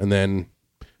loud, and then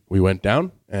we went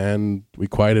down and we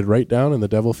quieted right down, and the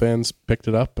Devil fans picked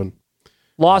it up, and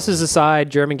Losses aside,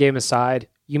 German game aside,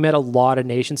 you met a lot of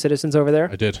nation citizens over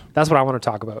there. I did. That's what I want to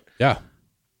talk about. Yeah.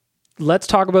 let's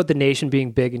talk about the Nation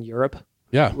being big in Europe.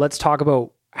 Yeah. Let's talk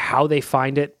about how they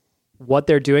find it, what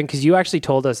they're doing, because you actually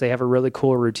told us they have a really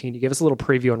cool routine. You gave us a little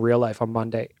preview in real life on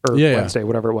Monday or Wednesday,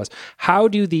 whatever it was. How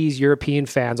do these European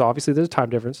fans, obviously there's a time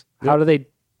difference, how do they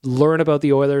learn about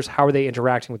the Oilers? How are they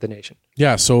interacting with the Nation?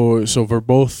 Yeah, so for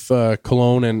both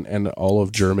Cologne and all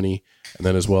of Germany, and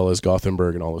then as well as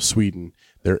Gothenburg and all of Sweden,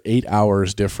 they're 8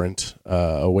 hours different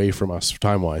away from us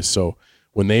time-wise. So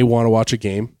when they want to watch a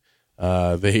game,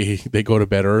 they go to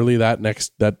bed early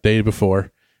that day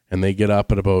before, and they get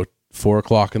up at about 4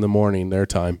 o'clock in the morning their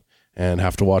time and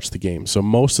have to watch the game. So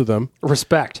most of them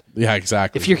respect. Yeah,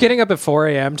 exactly. If you're getting up at 4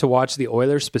 a.m. to watch the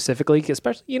Oilers specifically,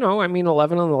 especially 11 in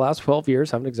the last 12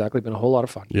 years haven't exactly been a whole lot of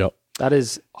fun. Yep. That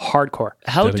is hardcore.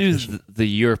 How do the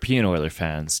European Oiler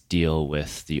fans deal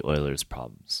with the Oilers'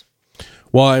 problems?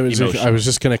 Well, I was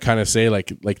just going to kind of say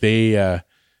like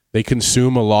they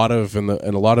consume a lot of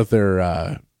a lot of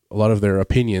their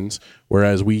opinions,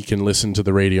 whereas we can listen to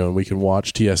the radio and we can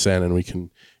watch TSN and we can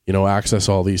access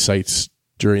all these sites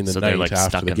during the night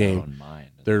after the game.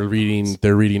 They're reading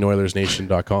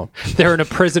OilersNation.com. They're in a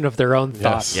prison of their own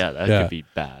thoughts. Yeah, that could be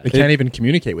bad. They can't even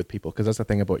communicate with people because that's the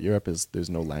thing about Europe is there's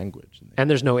no language. And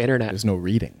there's no internet. There's no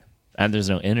reading. And there's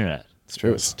no internet. It's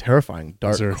true. It's terrifying.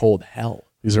 Dark, cold hell.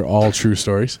 These are all true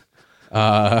stories. So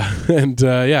I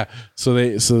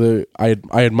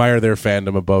admire their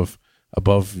fandom above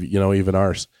even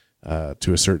ours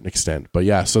to a certain extent. But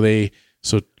yeah, so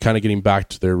kind of getting back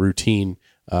to their routine.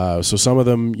 So some of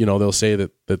them, they'll say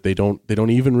that they don't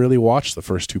even really watch the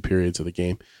first 2 periods of the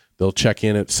game. They'll check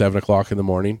in at 7 o'clock in the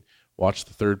morning, watch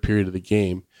the 3rd period of the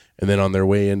game, and then on their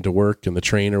way into work and the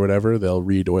train or whatever, they'll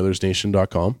read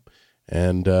OilersNation.com.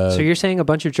 And so you're saying a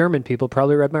bunch of German people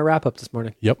probably read my wrap up this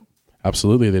morning? Yep,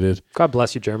 absolutely they did. God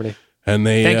bless you, Germany. And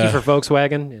they thank you for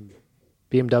Volkswagen and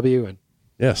BMW and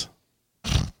yes.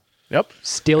 Yep,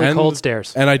 stealing cold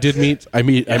stares. And I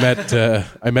met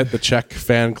the Czech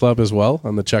fan club as well.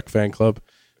 On the Czech fan club,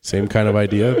 same kind of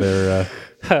idea. They're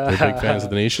big fans of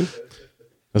the Nation.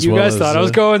 You guys thought I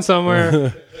was going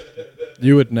somewhere.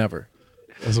 You would never.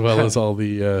 As well as all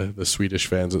the Swedish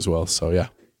fans as well. So yeah,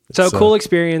 so cool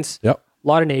experience. Yep, a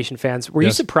lot of Nation fans. Were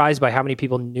you surprised by how many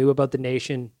people knew about the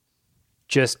Nation?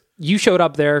 Just you showed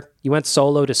up there, you went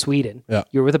solo to Sweden. Yeah.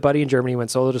 You were with a buddy in Germany, you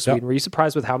went solo to Sweden. Yeah. Were you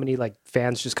surprised with how many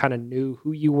fans just kind of knew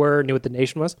who you were, knew what the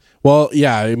Nation was? Well,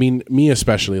 yeah, I mean, me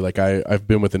especially, I've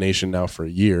been with the Nation now for a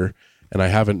year, and I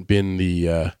haven't been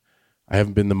the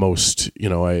most,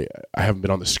 I haven't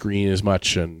been on the screen as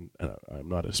much, and I'm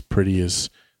not as pretty as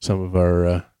some of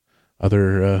our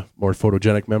other more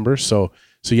photogenic members. So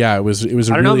yeah, it was.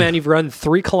 I don't know, man. You've run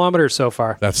 3 kilometers so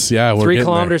far. We're 3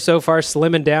 kilometers so far.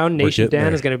 Slimming down. Nation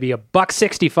Dan is going to be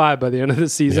 $165 by the end of the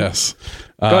season. Yes.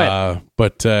 Go ahead.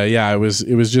 But it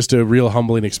was just a real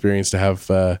humbling experience to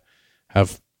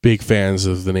have big fans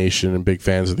of the Nation and big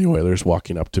fans of the Oilers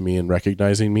walking up to me and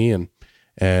recognizing me, and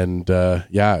it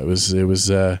was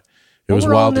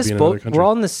wild to be in another country. We're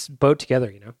all in this boat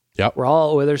together, Yep. We're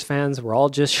all Oilers fans. We're all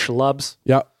just schlubs.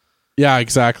 Yeah. Yeah,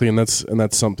 exactly, and that's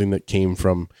something that came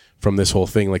from this whole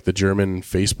thing. Like the German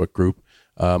Facebook group,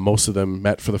 most of them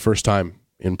met for the first time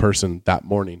in person that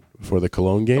morning before the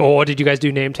Cologne game. Oh, did you guys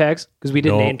do name tags? Because we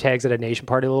did name tags at a Nation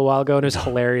party a little while ago, and it was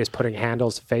hilarious putting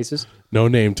handles to faces. No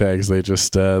name tags. They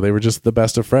just they were just the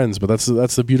best of friends. But that's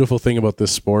the beautiful thing about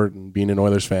this sport and being an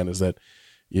Oilers fan is that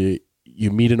you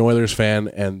meet an Oilers fan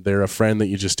and they're a friend that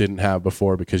you just didn't have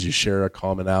before because you share a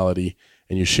commonality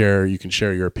and you can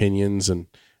share your opinions and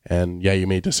yeah, you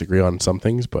may disagree on some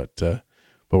things, but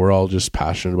we're all just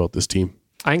passionate about this team.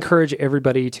 I encourage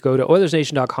everybody to go to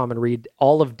OilersNation.com and read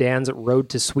all of Dan's Road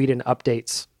to Sweden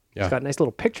updates. Yeah. He's got nice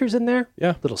little pictures in there,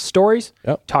 yeah, little stories.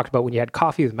 Yep. Talked about when you had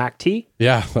coffee with Mac T.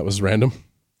 Yeah, that was random.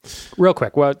 Real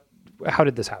quick, how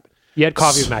did this happen? You had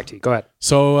coffee with Mac T. Go ahead.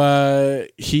 So I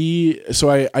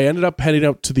ended up heading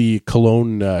out to the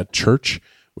Cologne church,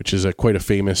 which is quite a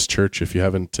famous church. If you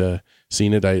haven't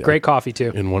seen it, great coffee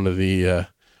too. In one of the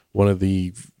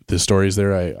stories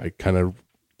there, I kind of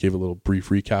gave a little brief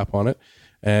recap on it.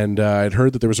 And I'd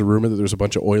heard that there was a rumor that there was a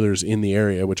bunch of Oilers in the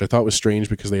area, which I thought was strange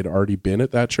because they had already been at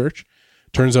that church.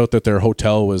 Turns out that their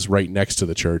hotel was right next to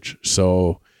the church.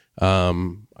 So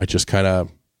I just kind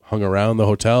of hung around the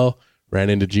hotel, ran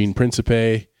into Gene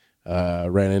Principe, saw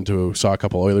a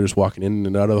couple Oilers walking in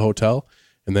and out of the hotel.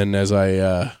 And then as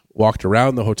I walked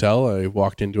around the hotel, I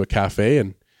walked into a cafe,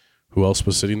 and who else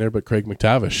was sitting there but Craig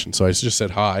McTavish? And so I just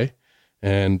said hi.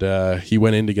 And he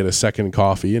went in to get a second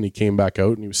coffee, and he came back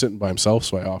out, and he was sitting by himself.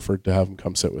 So I offered to have him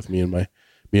come sit with me and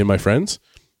my friends,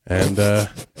 and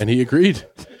he agreed.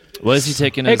 What is he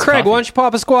taking? Hey, Craig, coffee? why don't you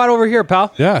pop a squat over here,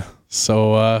 pal? Yeah.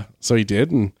 So he did,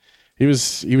 and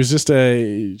He was just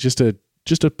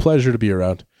a pleasure to be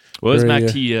around. What was Very,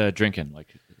 Mac T drinking? Like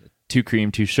 2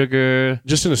 cream, 2 sugar,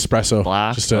 Just an espresso.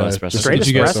 black? Just Espresso. just Straight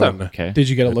an espresso. and- Okay. Did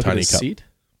you get a A look at tiny his cup. seat?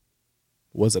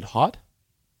 Was it hot?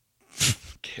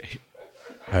 Okay.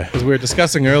 Because we were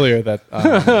discussing earlier that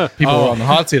people were on the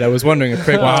hot seat. I was wondering if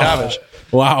Craig McTavish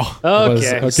Wow.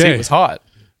 his seat was hot.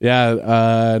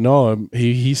 Yeah. No.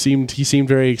 He seemed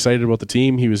very excited about the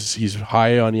team. He's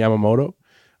high on Yamamoto.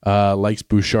 Likes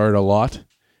Bouchard a lot,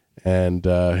 and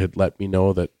had let me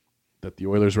know that the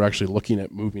Oilers were actually looking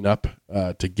at moving up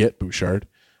to get Bouchard.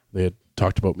 They had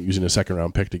talked about using a second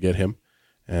round pick to get him,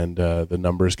 and the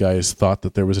numbers guys thought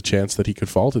that there was a chance that he could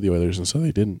fall to the Oilers, and so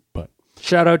they didn't. But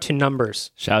Shout out to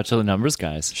numbers. Shout out to the numbers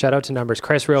guys. Shout out to numbers.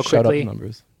 Chris, real Shout out quickly, the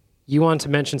numbers. you want to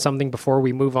mention something before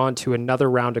we move on to another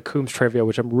round of Coombs trivia,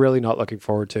 which I'm really not looking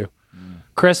forward to.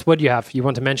 Chris, what do you have? You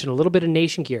want to mention a little bit of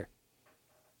Nation Gear.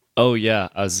 Oh yeah,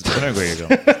 I was wondering where you're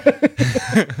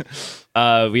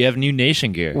going. We have new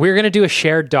Nation gear. We're going to do a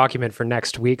shared document for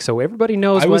next week, so everybody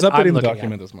knows I was what I'm updating the looking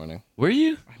document this morning. Were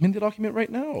you? I'm in the document right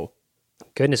now.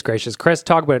 at. Goodness gracious. Chris,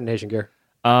 talk about Nation Gear.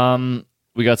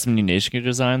 We got some new Nation gear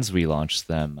designs. We launched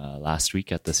them last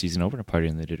week at the season opener party,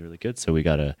 and they did really good. So we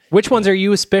got Which ones are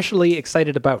you especially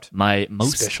excited about? my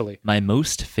most Especially. my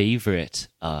most favorite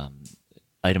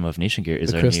item of Nation gear is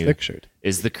The our Chris new Thick shirt.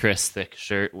 is the Chris Thick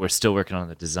shirt. We're still working on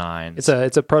the design. It's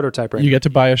a prototype right You now. get to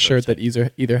buy a shirt that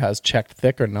either has checked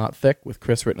thick or not thick with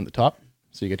Chris written at the top.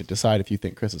 So you get to decide if you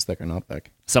think Chris is thick or not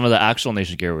thick. Some of the actual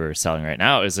Nation gear we're selling right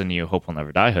now is a new Hope Will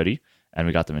Never Die hoodie, and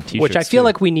we got them in t-shirts. Which I feel too.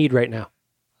 like we need right now.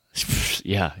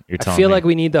 Yeah, you're I telling feel me. like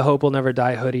we need the Hope Will Never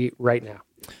Die hoodie right now.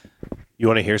 You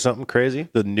want to hear something crazy?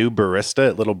 The new barista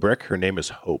at Little Brick, her name is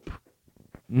Hope.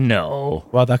 No.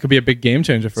 Well, that could be a big game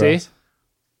changer for See? us.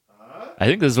 I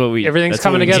think this is what we. Everything's that's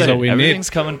what coming we together. need. That's what we need.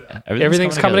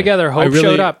 Everything's coming together. Hope I really-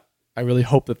 showed up. I really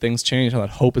hope that things change and that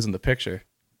hope is in the picture.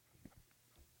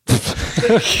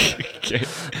 Okay.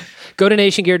 Go to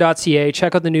nationgear.ca,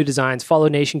 check out the new designs, follow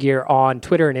Nation Gear on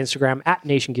Twitter and Instagram at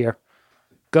Nation Gear.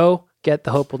 Go get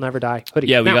the Hope Will Never Die hoodie.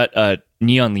 Yeah, we Now- got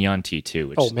Neon Leon T too.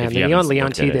 Which, Oh man, if the you Neon haven't Leon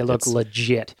looked T, at they it, look it's-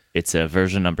 legit. It's a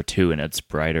version number 2, and it's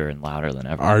brighter and louder than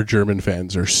ever. our German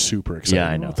fans are super excited Yeah,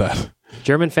 I know. about that.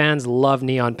 German fans love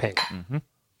neon pink,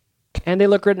 and they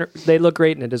look great. They look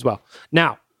great in it as well.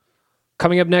 Now,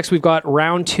 coming up next, we've got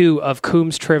round 2 of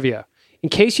Coombs trivia. In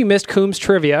case you missed Coombs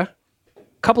trivia, a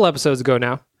couple episodes ago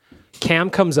now, Cam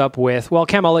comes up with. Well,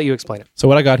 Cam, I'll let you explain it. So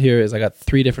what I got here is I got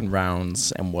 3 different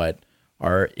rounds and what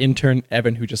our intern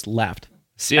Evan, who just left.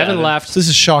 See, Evan left. So this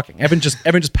is shocking. Evan just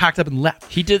packed up and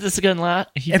left. He did this again.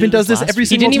 Evan does this every He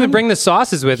single didn't even time. bring the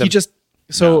sauces with him. He just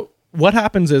what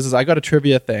happens is I got a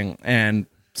trivia thing, and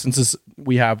since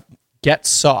we have Get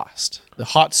Sauced, the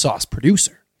hot sauce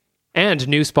producer. and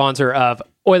new sponsor of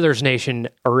Oilers Nation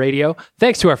Radio.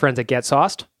 Thanks to our friends at Get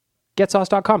Sauced.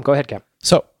 GetSauce.com. Go ahead, Cam.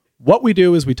 So what we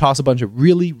do is we toss a bunch of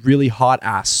really, really hot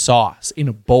ass sauce in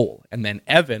a bowl, and then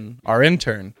Evan, our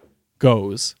intern,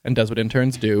 goes and does what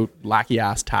interns do, lackey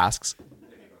ass tasks,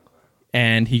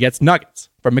 and he gets nuggets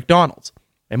from McDonald's.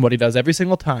 And what he does every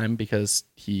single time, because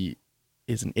he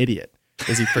is an idiot,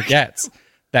 is he forgets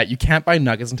that you can't buy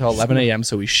nuggets until 11 a.m.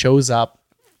 So he shows up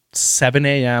 7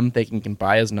 a.m. thinking he can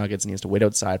buy his nuggets, and he has to wait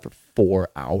outside for 4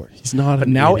 hours. He's not. But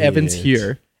an now idiot. Evan's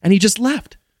here, and he just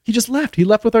left. He just left. He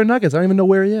left with our nuggets. I don't even know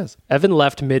where he is. Evan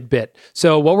left mid-bit.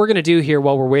 So what we're going to do here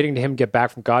while we're waiting to him get back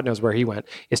from God knows where he went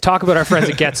is talk about our friends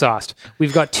at Get Sauced.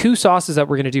 We've got 2 sauces that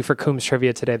we're going to do for Coombs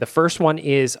Trivia today. The first one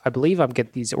is, I believe I'm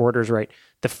getting these orders right.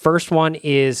 The first one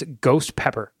is Ghost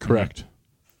Pepper. Correct.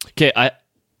 Okay, I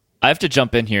have to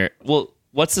jump in here. Well,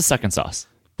 what's the second sauce?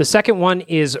 The second one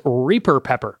is Reaper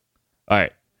Pepper. All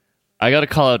right. I got to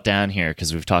call out Dan here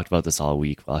because we've talked about this all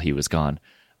week while he was gone.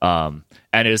 And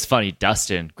it was funny.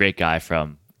 Dustin, great guy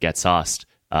from Get Sauced,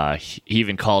 he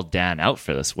even called Dan out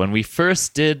for this. When we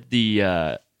first did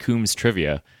the Coombs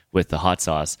trivia with the hot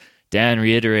sauce, Dan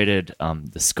reiterated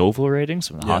the Scoville ratings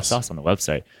from the hot sauce on the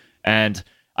website. And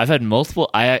I've had multiple,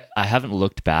 I haven't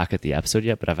looked back at the episode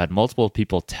yet, but I've had multiple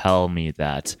people tell me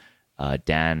that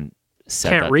Dan said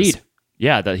Can't that read.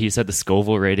 that he said the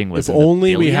Scoville rating was If in the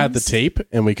only we had the billions. tape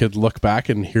and we could look back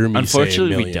and hear me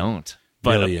Unfortunately, say we million. don't.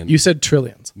 But Million. You said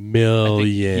trillions.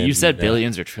 Million. you said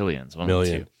billions or trillions. One of the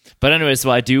Million. two. But anyway,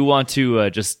 so I do want to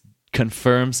just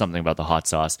confirm something about the hot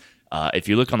sauce. If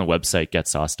you look on the website,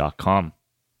 getsauce.com,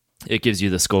 it gives you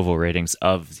the Scoville ratings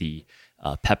of the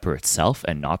pepper itself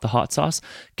and not the hot sauce.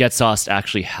 Get Sauced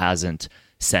actually hasn't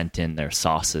sent in their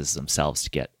sauces themselves to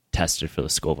get tested for the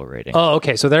Scoville rating. Oh,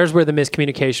 okay. So there's where the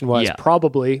miscommunication was. Yeah.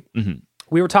 Probably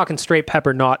We were talking straight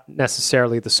pepper, not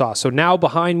necessarily the sauce. So now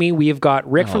behind me, we've got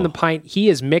Rick from The Pint. He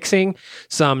is mixing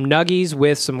some nuggies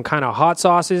with some kind of hot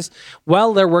sauces.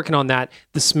 While they're working on that,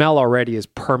 the smell already is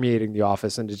permeating the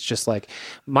office. And it's just like,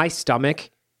 my stomach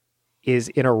is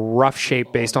in a rough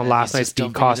shape based on last night's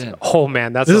decost. Oh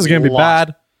man, this is going to be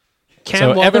bad.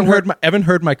 Cam, so Evan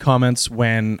heard my comments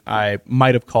when I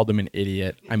might have called him an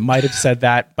idiot. I might have said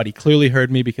that, but he clearly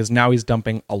heard me because now he's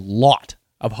dumping a lot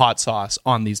of hot sauce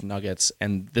on these nuggets,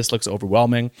 and this looks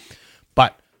overwhelming.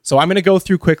 But so I'm going to go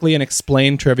through quickly and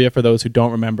explain trivia for those who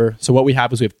don't remember. So what we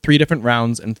have is we have 3 different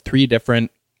rounds and 3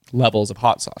 different levels of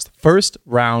hot sauce. The first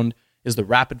round is the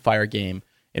rapid fire game,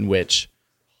 in which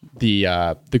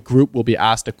the group will be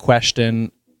asked a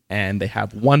question, and they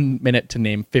have 1 minute to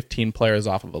name 15 players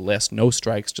off of a list. No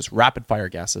strikes, just rapid fire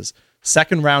guesses.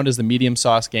 Second round is the medium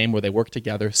sauce game where they work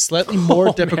together. Slightly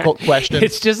more difficult question.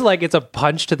 It's just like it's a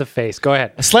punch to the face. Go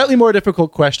ahead. A slightly more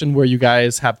difficult question where you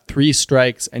guys have 3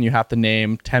 strikes and you have to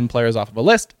name 10 players off of a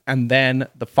list. And then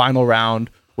the final round,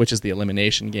 which is the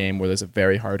elimination game, where there's a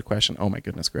very hard question. Oh my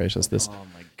goodness gracious!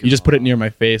 You just put it near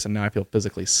my face, and now I feel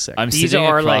physically sick. I'm sitting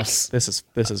across. This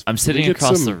is. I'm sitting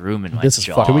across the room, and my this is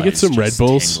jaw. Can we get some Red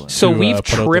Bulls? tingling. So to, we've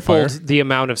put out the tripled fire? the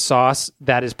amount of sauce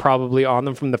that is probably on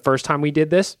them from the first time we did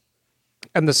this.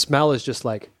 And the smell is just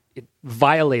like, it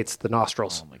violates the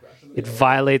nostrils. It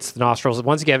violates the nostrils.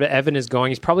 Once again, Evan is going.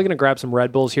 He's probably going to grab some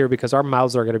Red Bulls here because our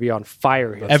mouths are going to be on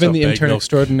fire here. Evan, the big intern milk.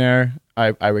 extraordinaire.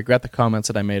 I regret the comments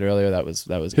that I made earlier. That was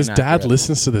His dad inaccurate.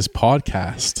 listens to this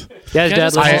podcast. Yeah, his dad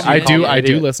just- listens to I you call do. me an I do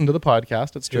idiot. listen to the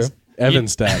podcast. It's true.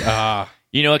 Evan's dad.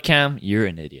 You know what, Cam? You're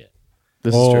an idiot.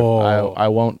 This is true. Oh. I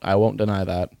won't deny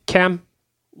that. Cam,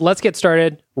 let's get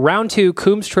started. Round 2,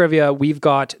 Coombs Trivia. We've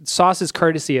got sauces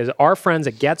courtesy as our friends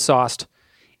at Get Sauced.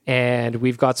 And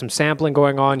we've got some sampling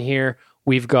going on here.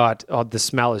 We've got, the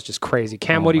smell is just crazy.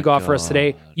 Cam, what do you got for us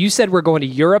today? You said we're going to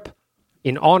Europe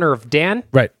in honor of Dan.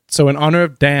 Right. So in honor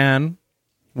of Dan,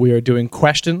 we are doing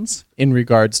questions in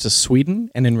regards to Sweden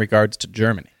and in regards to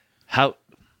Germany. How?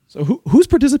 So who's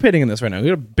participating in this right now? We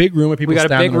got a big room of people. We got a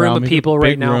standing big room around. of We got a people big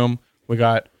right now. room. We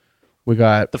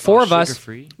got The 4 of us.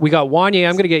 sugar-free? We got Wanye.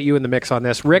 I'm going to get you in the mix on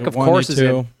this. Rick, of one, course, you is two.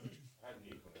 in. All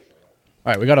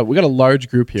right, we got a large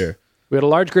group here. We got a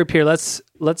large group here. Let's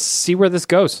see where this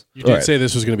goes. You did Right. say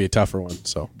this was going to be a tougher one,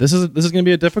 so This is going to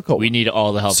be a difficult We one. need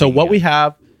all the help. So we can what get. we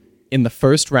have in the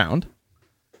first round,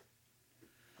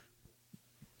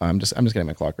 I'm just getting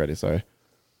my clock ready. Sorry.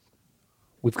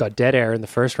 We've got dead air in the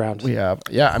first round. We have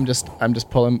I'm just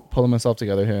pulling myself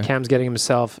together here. Cam's getting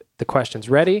himself the questions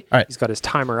ready. All right. He's got his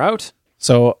timer out.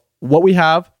 So what we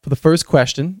have for the first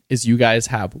question is you guys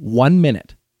have 1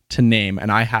 minute to name,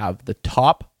 and I have the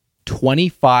top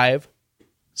 25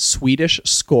 Swedish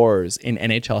scorers in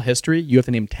NHL history. You have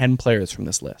to name 10 players from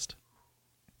this list.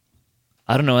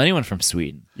 I don't know anyone from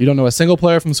Sweden. You don't know a single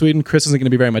player from Sweden. Chris isn't going to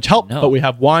be very much help, No. but we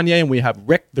have Wanye and we have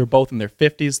Rick. They're both in their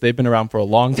 50s. They've been around for a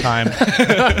long time.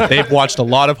 They've watched a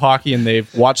lot of hockey and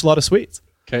they've watched a lot of Swedes.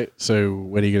 okay. So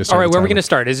when are you going to start? All right, the where are we timer? going to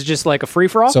start? Is it just like a free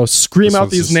for all? So scream This out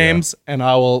one's these just, names, and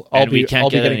I'll And we be can't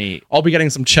get any- I'll be getting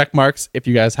some check marks if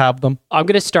you guys have them. I'm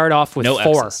going to start off with No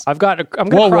 4. X's. I'm going Whoa, to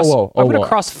cross. whoa. I'm going whoa. to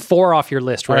cross 4 off your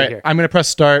list All right right, here. I'm going to press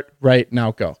start right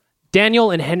now. Go.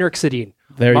 Daniel and Henrik Sedin.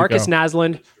 There you Marcus go.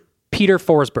 Naslund. Peter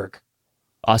Forsberg.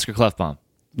 Oscar Klefbom.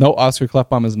 No, Oscar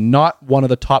Klefbom is not one of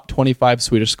the top 25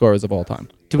 Swedish scorers of all time.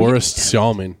 Boris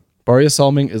Salming. Boris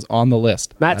Salming is on the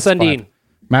list. Matt That's Sundin. 5.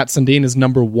 Matt Sundin is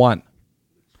number 1.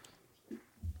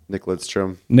 Nick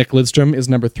Lidstrom. Nick Lidstrom is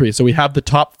number 3. So we have the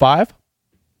top 5. 2,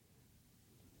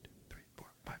 3, 4,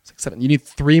 5, 6, 7. You need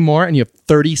 3 more, and you have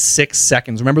 36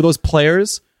 seconds. Remember those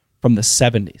players from the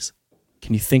 70s?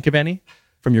 Can you think of any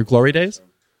from your glory days?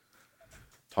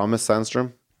 Thomas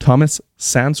Sandstrom. Thomas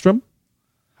Sandstrom.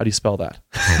 How do you spell that?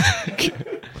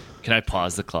 Can I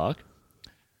pause the clock?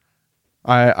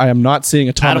 I am not seeing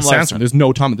a Thomas Adam Sandstrom. Larsson. There's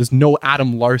no Thomas. There's no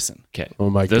Adam Larson. Okay. Oh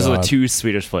my Those are the God. 2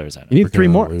 Swedish players I know. You need 3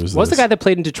 more. Lose What's the this. guy that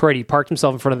played in Detroit? He parked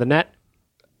himself in front of the net.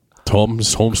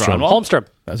 Holmstrom. Cronwall? Holmstrom.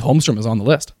 As Holmstrom is on the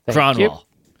list. Thank you. Cronwall.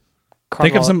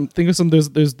 Think of Carnwall.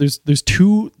 some. There's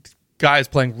 2 guys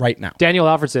playing right now. Daniel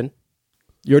Alfredson.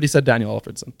 You already said Daniel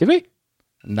Alfredson, Did we?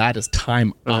 and that is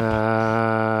time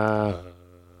up.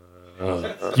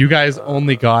 Okay, You guys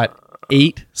only got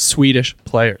 8 Swedish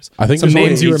players. I think some there's only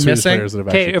names you 8 were Swedish missing. players that have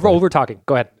actually if played. we're talking.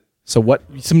 Go ahead. So what?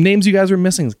 Some names you guys were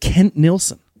missing is Kent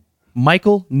Nilsson,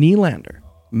 Michael Nylander,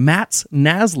 Mats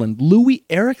Naslund, Louis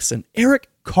Eriksson, Erik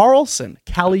Karlsson,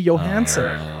 Kalle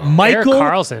Johansson, Michael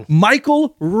Erik Karlsson.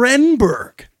 Michael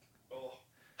Renberg.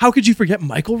 How could you forget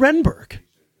Michael Renberg?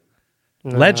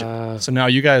 Legend. So now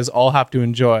you guys all have to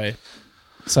enjoy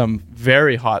some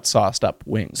very hot sauced up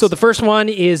wings. So the first one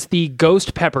is the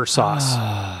ghost pepper sauce.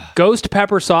 Ghost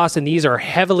pepper sauce, and these are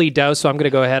heavily doused. So I'm going to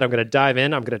go ahead. I'm going to dive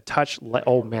in. I'm going to touch.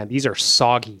 Oh man, these are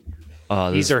soggy.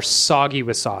 These are soggy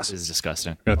with sauce. This is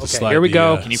disgusting. Okay, here we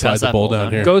go. Can you slide pass the that bowl bowl down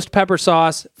down? here? Ghost pepper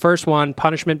sauce. First one,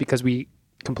 punishment because we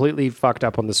completely fucked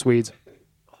up on the Swedes.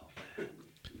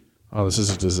 Oh, this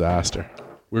is a disaster.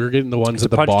 We were getting the ones Is at it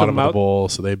the punched bottom them of the out? bowl,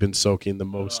 so they've been soaking the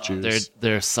most juice.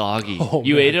 They're soggy. Oh,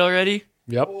 you man. ate it already?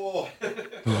 Yep.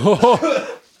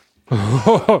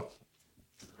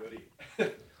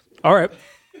 All right.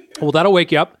 Well, that'll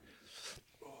wake you up.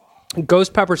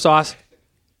 Ghost pepper sauce.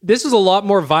 This is a lot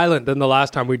more violent than the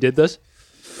last time we did this.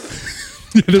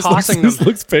 Tossing them. This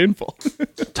looks painful.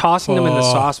 Tossing them in the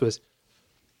sauce was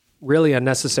really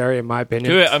unnecessary, in my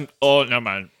opinion. No,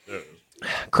 man.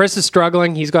 Chris is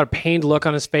struggling. He's got a pained look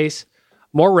on his face.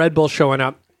 More Red Bull showing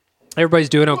up. Everybody's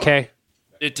doing okay.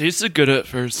 It tasted good at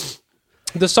first.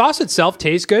 The sauce itself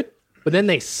tastes good, but then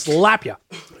they slap you.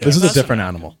 This is a different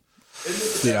animal.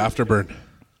 The afterburn.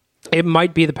 It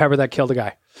might be the pepper that killed a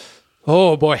guy.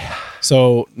 Oh, boy.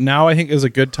 So now I think is a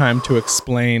good time to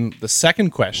explain the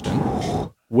second question,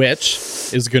 which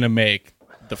is going to make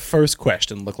the first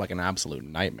question look like an absolute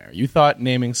nightmare. You thought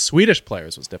naming Swedish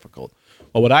players was difficult.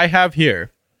 Well, what I have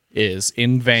here is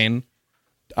in vain.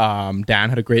 Dan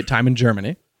had a great time in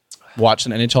Germany, watched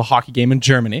an NHL hockey game in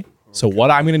Germany. So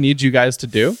what I'm going to need you guys to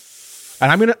do,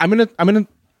 and I'm going to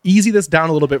easy this down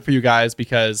a little bit for you guys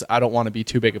because I don't want to be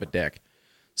too big of a dick.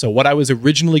 So what I was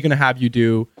originally going to have you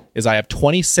do is I have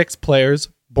 26 players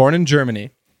born in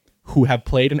Germany who have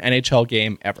played an NHL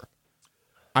game ever.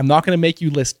 I'm not going to make you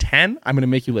list 10. I'm going to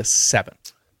make you list 7.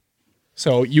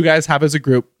 So you guys have as a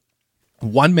group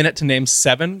 1 minute to name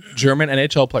 7 German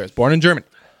NHL players born in Germany.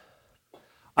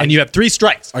 And you have 3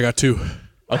 strikes. I got 2.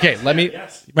 Okay,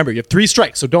 remember you have 3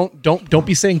 strikes. So don't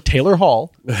be saying Taylor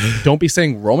Hall. Don't be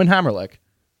saying Roman Hammerlick.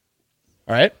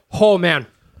 All right? Oh, man.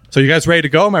 So you guys ready to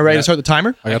go? Am I ready to start the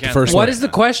timer? I got the first What one. is the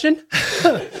question?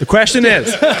 The question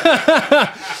is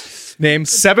name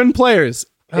 7 players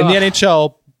in the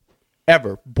NHL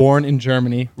ever born in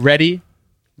Germany. Ready?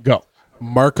 Go.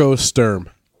 Marco Sturm.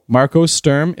 Marco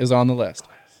Sturm is on the list.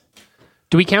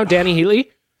 Do we count Danny Heatley?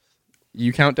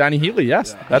 You count Danny Heatley,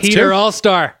 yes. That's Heater 2.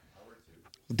 All-Star.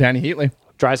 Danny Heatley.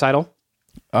 Draisaitl.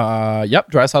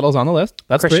 Yep, Draisaitl's on the list.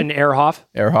 That's Christian 3. Ehrhoff.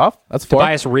 Ehrhoff, that's 4.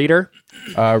 Tobias Reeder.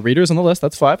 Reader's on the list,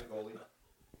 that's 5.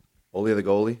 Ole the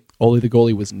goalie. Ole the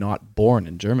goalie was not born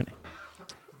in Germany.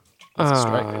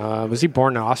 Was he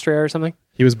born in Austria or something?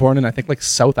 He was born in, I think, like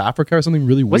South Africa or something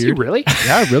really weird. Was he really?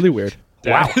 Yeah, really weird.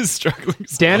 Wow. is struggling.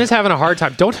 Dan is having a hard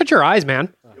time. Don't touch your eyes,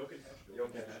 man.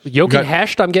 Jochen got-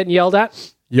 Hecht, I'm getting yelled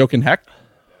at. Jochen Hecht,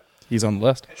 he's on the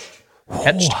list.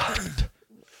 Hecht.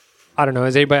 I don't know.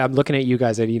 Is anybody? I'm looking at you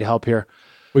guys. I need help here.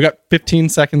 We got 15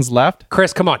 seconds left,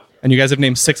 Chris, come on. and you guys have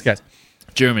named 6 guys.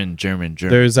 German.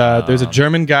 There's a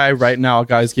German guy right now. I'll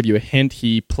guys give you a hint.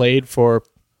 He played for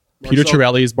Peter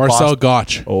Chiarelli's Marcel Boston.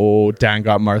 Gotch. Oh, Dan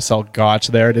got Marcel Gotch.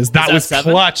 There it is. That that was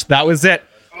 7? clutch. That was it.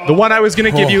 The one I was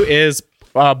going to give you is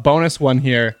a bonus one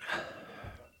here.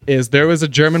 Is there was a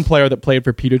German player that played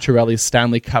for Peter Chiarelli's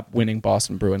Stanley Cup winning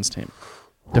Boston Bruins team.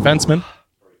 Defenseman.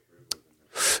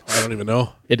 I don't even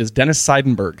know. It is Dennis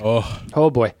Seidenberg. Oh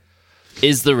boy.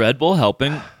 Is the Red Bull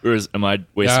helping, or am I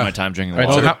wasting Yeah. my time drinking All right,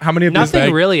 water? so how many of these? Nothing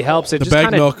bag- really helps. It The just bag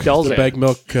kind of milk. dulls The it. bag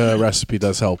milk recipe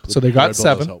does help. So they The got Red Bull does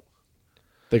 7. help.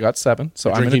 They got 7. So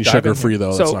I'm going Drinking to dive sugar in free here.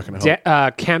 though. That's So not going to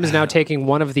help. Cam is now taking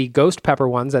one of the ghost pepper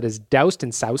ones that is doused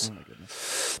in sauce.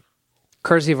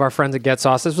 Courtesy of our friends at Get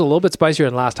Sauce. This was a little bit spicier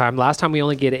than last time. Last time we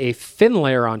only get a thin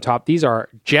layer on top. These are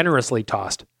generously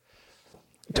tossed.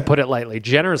 To put it lightly,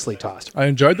 generously tossed. I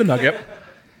enjoyed the nugget.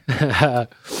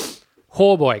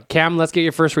 Oh boy. Cam, let's get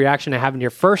your first reaction to having your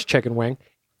first chicken wing.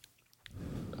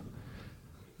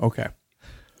 Okay.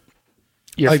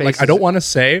 Your face I is- don't want to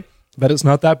say that it's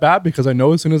not that bad because I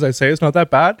know as soon as I say it's not that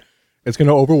bad, it's going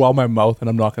to overwhelm my mouth and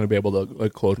I'm not going to be able to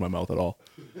close my mouth at all.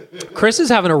 Chris is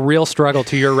having a real struggle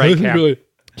to your right, Cam. Really?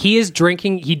 He is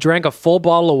drinking. He drank a full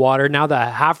bottle of water. Now the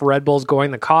half Red Bull's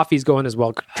going. The coffee's going as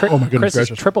well. Oh my goodness Chris is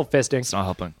gracious. triple fisting. It's not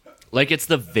helping. Like it's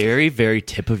the very, very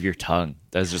tip of your tongue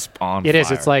that's just on It fire.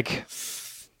 is. It's like,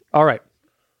 all right.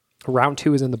 Round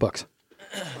 2 is in the books.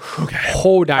 Okay.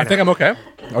 Oh, I think I'm okay.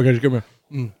 Okay, just give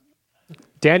me.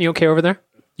 Dan, you okay over there?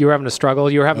 You were having a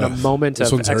struggle. You were having a moment this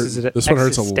of one's hurt. This one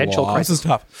hurts a existential lot. This crisis. is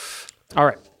tough. All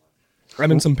right.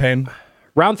 I'm in some pain,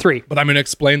 Round 3. but I'm going to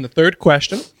explain the third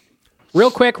question. Real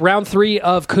quick, round 3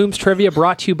 of Coombs Trivia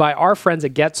brought to you by our friends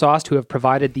at Get Sauce who have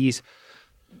provided these.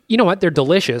 You know what? They're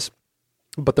delicious,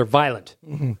 but they're violent.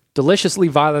 Deliciously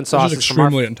violent This is sauces from our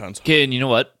extremely intense. Okay, and you know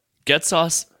what? Get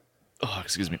Sauce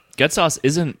Get Sauce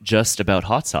isn't just about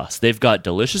hot sauce. They've got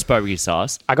delicious barbecue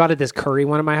sauce. I got it this curry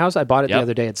one at my house. I bought it the Yep.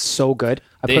 other day. It's so good.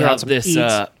 I They put it on have some this.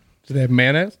 eats. Do they have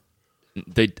mayonnaise?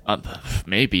 They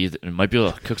maybe it might be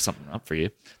able to cook something up for you.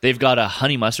 They've got a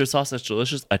honey mustard sauce that's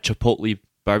delicious, a chipotle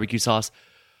barbecue sauce,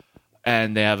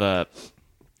 and they have a.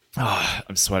 Oh,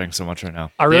 I'm sweating so much right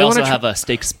now. I really they also wanna have a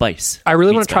steak spice. I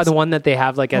really meat want to try spice. the one that they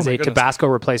have like as my a goodness. Tabasco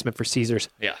replacement for Caesars.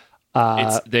 Yeah,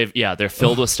 they're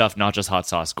filled with stuff, not just hot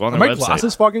sauce. Go on Are their my website.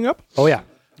 glasses fogging up? Oh yeah.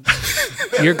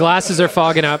 Your glasses are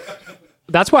fogging up.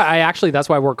 That's why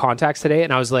I wore contacts today,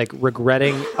 and I was like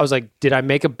regretting. I was like, did I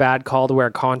make a bad call to wear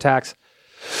contacts?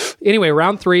 Anyway,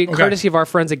 round 3, courtesy of our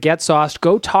friends at Get Sauced.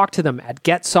 Go talk to them at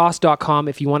getsauce.com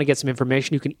if you want to get some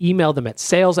information. You can email them at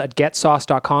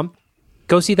sales@getsauce.com.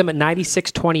 Go see them at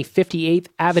 9620 58th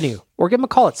Avenue, or give them a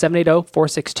call at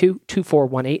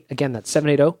 780-462-2418. Again, that's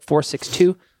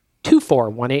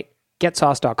 780-462-2418.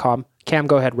 Getsauce.com. Cam,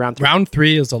 go ahead. Round 3. Round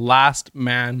 3 is the last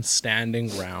man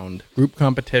standing round. Group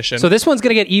competition. So this one's going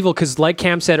to get evil because, like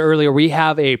Cam said earlier, we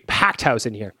have a packed house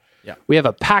in here. Yeah. We have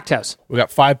a packed house. We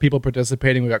got 5 people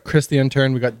participating. We got Chris the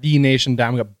intern. We got The Nation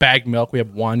down. We got Bag Milk. We have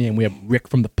Wanya, and we have Rick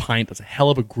from the Pint. That's a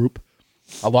hell of a group.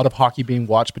 A lot of hockey being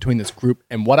watched between this group.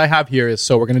 And what I have here is,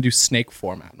 so we're going to do snake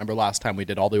format. Remember last time we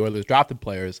did all the Oilers drafted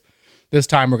players. This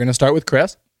time we're going to start with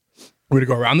Chris. We're going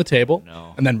to go around the table.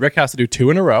 And then Rick has to do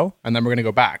 2 in a row. And then we're going to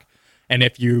go back. And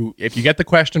if you get the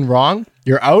question wrong,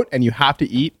 you're out and you have to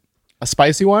eat a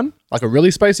spicy one, like a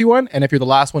really spicy one. And if you're the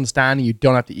last one standing, you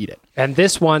don't have to eat it. And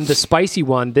this one, the spicy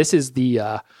one, this is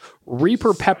the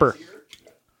Reaper Pepper.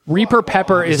 Reaper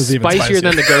Pepper is is even spicier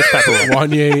than the Ghost Pepper one.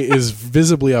 Wanye is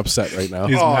visibly upset right now.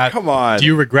 He's Oh, mad. come on. Do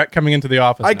you regret coming into the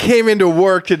office? I now? came into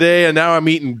work today and now I'm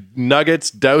eating nuggets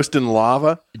doused in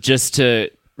lava. Just to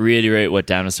reiterate what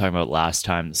Dan was talking about last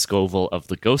time, the Scoville of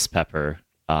the Ghost Pepper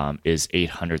is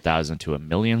 800,000 to 1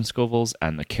 million Scovilles,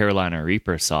 and the Carolina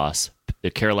Reaper sauce,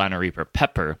 the Carolina Reaper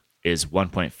pepper, is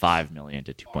 1.5 million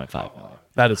to 2.5 million.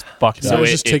 That is fucking. Can you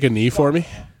guys just take a knee for me?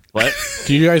 What?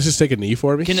 Can you guys just take a knee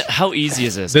for me? How easy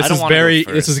is this? This I don't is wanna go very.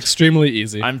 first. This is extremely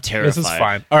easy. I'm This is terrified.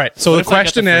 fine. All right. So What the if I get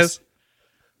question the is.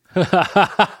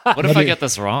 What if I get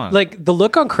this wrong? Like, the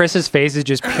look on Chris's face is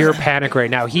just pure panic right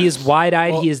now. He is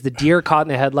wide-eyed. He is the deer caught in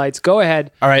the headlights. Go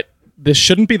ahead. All right. This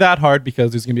shouldn't be that hard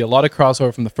because there's going to be a lot of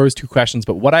crossover from the first 2 questions.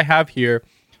 But what I have here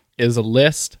is a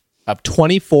list of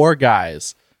 24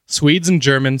 guys, Swedes and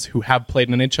Germans, who have played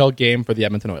an NHL game for the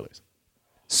Edmonton Oilers.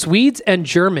 Swedes and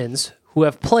Germans who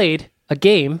have played a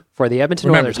game for the Edmonton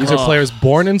Remember, Oilers. these are players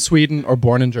born in Sweden or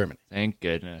born in Germany. Thank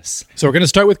goodness. So we're going to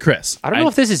start with Chris. I don't know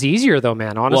if this is easier, though,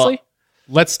 man, honestly.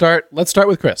 Let's start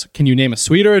with Chris. Can you name a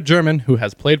Swede or a German who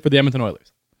has played for the Edmonton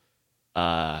Oilers?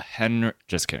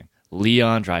 Just kidding.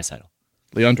 Leon Draisaitl.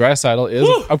 Leon Draisaitl is,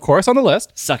 of course, on the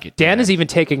list. Suck it. Dan is even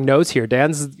taking notes here.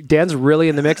 Dan's really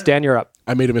in the mix. Dan, you're up.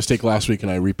 I made a mistake last week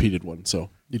and I repeated one. So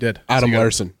You did. Adam So you got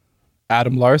Larson.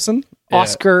 Adam Larson.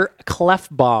 Oscar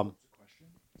Klefbom.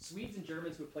 Swedes and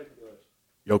Germans who have played for the Oilers.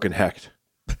 Jochen Hecht.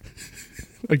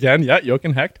 Again, yeah,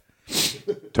 Jochen Hecht.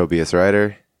 Tobias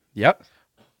Ryder, Yep.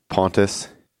 Pontus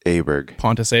Aberg.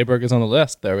 Pontus Aberg is on the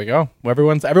list. There we go.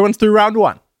 Everyone's through round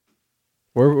 1.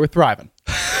 We're thriving.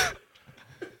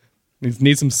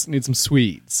 need some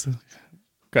Swedes.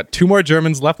 Got 2 more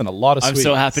Germans left and a lot of I'm Swedes.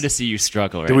 so happy to see you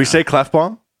struggle right Did we now. say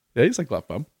Clefbaum? Yeah, he's like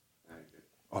Clefbaum.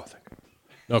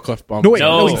 No, Clefbaum. No, wait,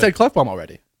 No. no, he said Clefbaum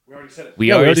already. We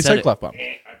Yeah, we already said said it. Clefbaum.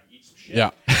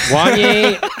 Yeah.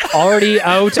 Wanye already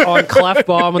out on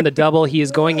Klefbom on the double. He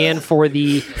is going in for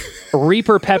the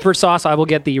Reaper Pepper sauce. I will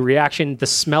get the reaction. The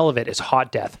smell of it is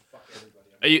hot death.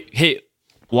 Hey,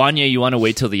 Wanya, you want to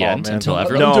wait till the end man. until Let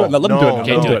everyone? him do it. Let him do it now.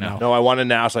 Okay, Let him do do it it now. now. No, I want it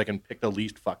now so I can pick the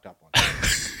least fucked up one.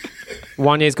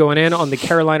 Wanye's going in on the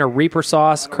Carolina Reaper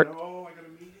sauce,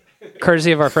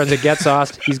 courtesy of our friends at Get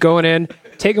Sauced. He's going in,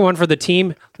 taking one for the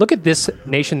team. Look at this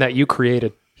nation that you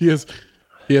created. He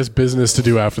has business to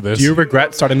do after this. Do you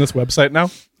regret starting this website now?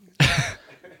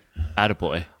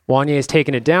 Attaboy. Wanye is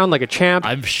taking it down like a champ.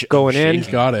 Going in. He's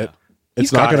got it. He's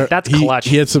It's not got it. gonna. That's he, clutch.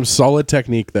 He had some solid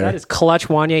technique there. That is clutch,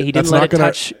 Wanye. He That's didn't let not it gonna.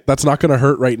 touch. That's not gonna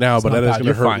hurt right now, but not that is bad. gonna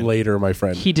You're hurt fine. later, my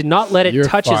friend. He did not let it You're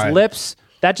touch his fine. lips.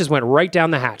 That just went right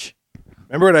down the hatch.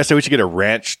 Remember when I said we should get a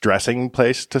ranch dressing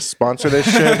place to sponsor this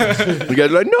shit? We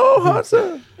guys are like, no,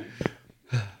 Hansa.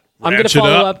 I'm going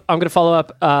to follow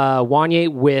up Wanye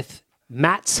with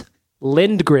Mats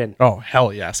Lindgren. Oh,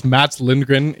 hell yes. Mats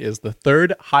Lindgren is the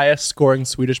 3rd highest scoring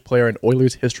Swedish player in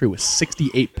Oilers history with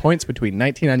 68 points between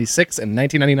 1996 and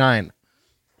 1999.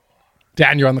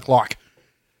 Dan, you're on the clock.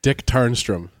 Dick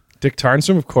Tarnstrom. Dick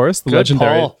Tarnstrom, of course. The Good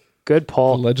legendary. Paul. Good The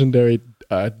Paul. legendary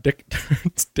Dick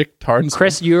Tarnstrom.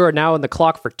 Chris, you are now on the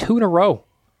clock for 2 in a row.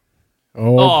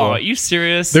 Oh, Oh, boy. are you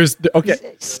serious? There's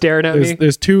okay. Staring at me.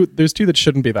 There's two that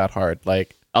shouldn't be that hard.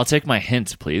 Like, I'll take my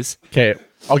hint, please. okay,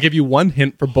 I'll give you one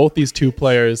hint for both these two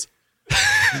players.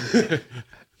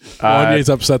 Wanya's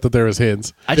upset that there was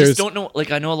hints. I There's- just don't know.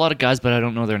 Like, I know a lot of guys, but I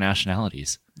don't know their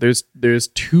nationalities. There's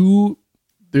two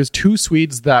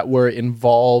Swedes that were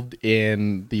involved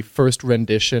in the first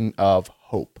rendition of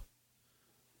Hope.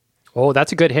 Oh,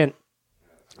 that's a good hint.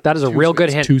 That is a real good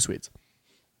hint. Two Swedes.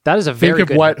 That is a very Think of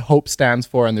good what hint. Hope stands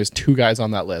for, and there's two guys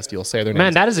on that list. You'll say their Man,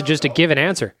 names. that is just a given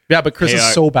answer. Yeah, but Chris is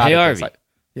Payar- so bad at this. Payarvi. Like,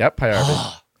 yep, Payarvi.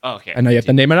 Oh, okay. And now you have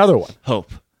to name another one.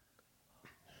 Hope.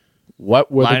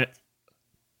 What were Lin-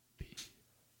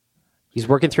 He's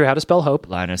working through how to spell hope.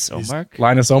 Linus Omark.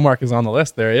 Linus Omark is on the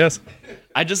list. There he is.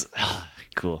 I just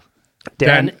cool.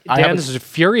 Dan I have is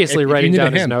furiously if you writing need a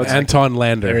down his hint, notes. Anton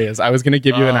Lander. There he is. I was going to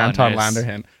give you an Oh, Anton nice. Lander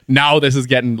hint. Now this is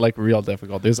getting like real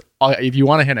difficult. There's if you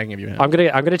want a hint, I can give you a hint. I'm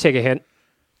gonna take a hint.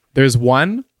 There's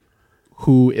one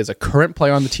who is a current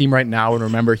player on the team right now, and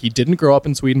remember, he didn't grow up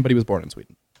in Sweden, but he was born in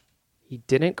Sweden. He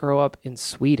didn't grow up in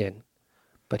Sweden,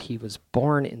 but he was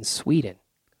born in Sweden.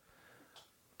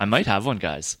 I might have one,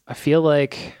 guys. I feel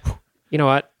like, you know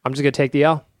what? I'm just gonna take the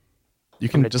L. You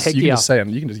can gonna just take you the can L. just say him.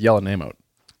 You can just yell a name out.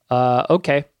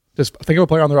 Okay. Just think of a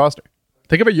player on the roster.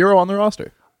 Think of a Euro on the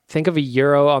roster. Think of a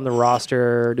Euro on the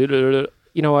roster.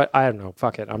 You know what? I don't know.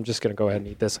 Fuck it. I'm just going to go ahead and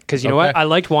eat this. Because you know what? Okay. I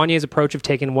liked Wanya's approach of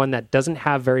taking one that doesn't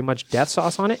have very much death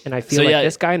sauce on it. And I feel So, like yeah,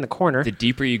 this guy in the corner. The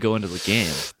deeper you go into the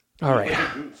game, All right.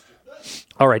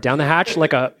 All right. Down the hatch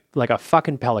like a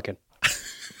fucking pelican.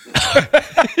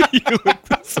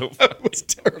 so that was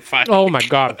terrifying. Oh, my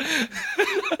God.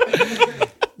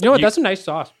 You know what? That's a nice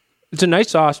sauce. It's a nice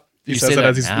sauce. He You says say that that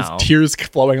as his now. tears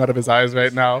flowing out of his eyes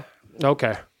right now.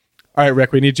 Okay. All right,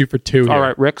 Rick, we need you for two here. All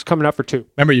right. Rick's coming up for 2.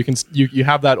 Remember, you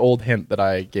have that old hint that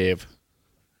I gave.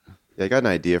 Yeah, I got an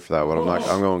idea for that one.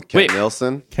 I'm going Kent Wait.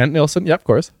 Nilsson, Kent Nilsson, yep, of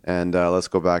course. and let's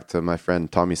go back to my friend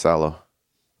Tommy Salo.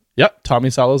 Yep, Tommy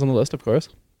Salo's on the list, of course.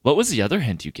 What was the other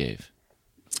hint you gave?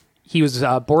 He was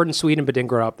born in Sweden but didn't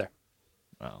grow up there.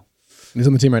 Wow. He's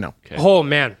on the team right now. Okay. Oh,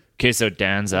 man. Okay, so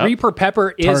Dan's up. Reaper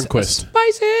Pepper is Tarnquist.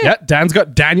 spicy. Yeah, Dan's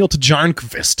got Daniel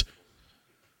Tjarnqvist.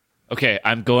 Okay,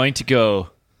 I'm going to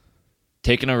go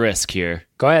taking a risk here.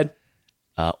 Go ahead.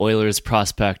 Oilers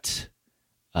prospect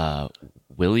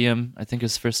William, I think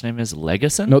his first name is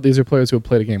Legason. No, these are players who have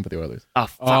played a game for the Oilers. Oh,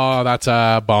 fuck. Oh, that's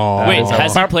a bomb. Wait,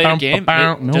 has he played a game?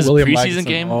 No, Does William preseason Lagesson.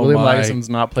 game? Oh William my. Lageson's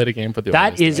not played a game for the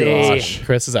That Oilers. is a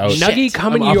Chris is out. nuggy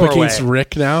coming I'm your up against way.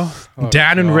 Rick now. Oh,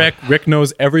 Dan and Rick. Rick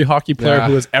knows every hockey player Yeah.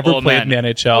 who has ever Oh, played man. in the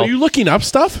NHL. Are you looking up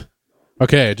stuff?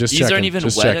 Okay, just These checking. aren't even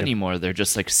just wet checking. anymore. They're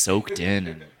just like soaked in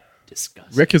and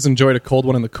disgusting. Rick has enjoyed a cold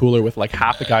one in the cooler with like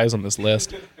half the guys on this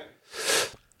list.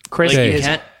 Chris Like, is.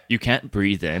 you can't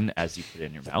breathe in as you put it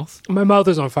in your mouth. My mouth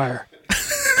is on fire.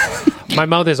 My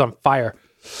mouth is on fire.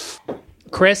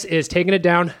 Chris is taking it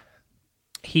down.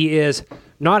 He is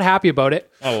not happy about it.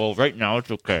 Oh, well, right now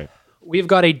it's okay. We've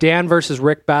got a Dan versus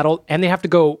Rick battle, and they have to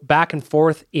go back and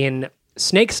forth in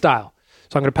snake style.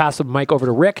 So I'm going to pass the mic over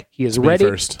to Rick. He is Me ready.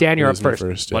 first. Dan, you're It up is me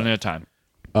first. yeah. One at a time.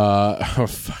 Oh,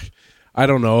 fuck. I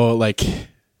don't know. Like,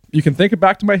 You can think it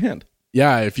back to my hint.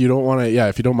 yeah, if you don't want to, yeah,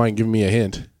 if you don't mind giving me a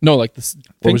hint. No, like this.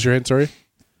 What was your hint? Sorry.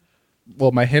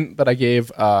 Well, my hint that I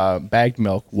gave Bagged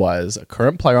Milk was a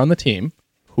current player on the team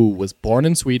who was born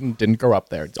in Sweden, didn't grow up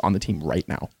there. It's on the team right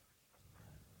now.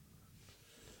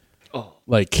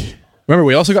 Like, Remember,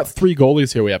 we also got 3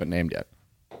 goalies here we haven't named yet.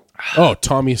 oh,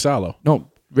 Tommy Salo. No,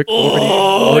 Rick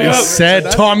already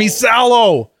said Tommy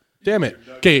Salo. Damn it.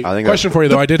 Okay, I think question for you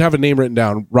though. I did have a name written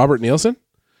down. Robert Nielsen,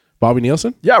 Bobby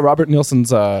Nielsen. Yeah, Robert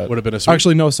Nielsen's Would have been a Swede.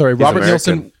 Actually, no, sorry. Robert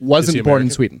American. Nielsen wasn't Is he born in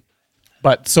American? Sweden.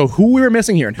 But so who we were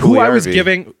missing here and who I was Puljujärvi.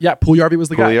 giving, Puljujärvi was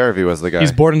the guy. Puljujärvi was the guy.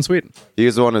 He's born in Sweden. He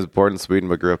was the one who's born in Sweden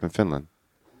but grew up in Finland.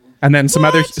 And then some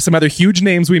other huge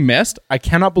names we missed. I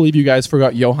cannot believe you guys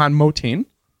forgot Johan Motin.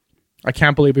 I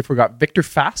can't believe we forgot Victor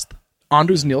Fast,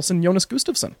 Anders Nielsen, Jonas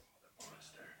Gustafsson.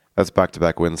 That's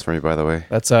back-to-back wins for me, by the way.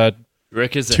 That's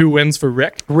Rick is 2 wins for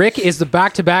Rick. Rick is the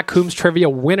back-to-back Coombs Trivia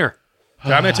winner. I'm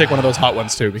gonna take one of those hot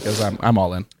ones too because I'm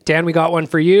all in. Dan, we got one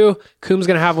for you. Coombs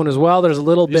going to have one as well. There's a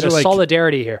little These bit of are like-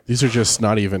 solidarity here. These are just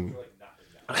not even.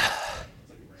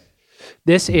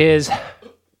 This is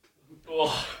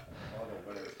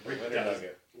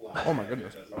Oh my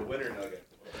goodness.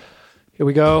 here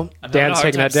we go. having a Dan's hard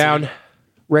taking time that down.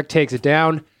 Rick takes it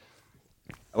down.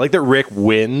 I like that Rick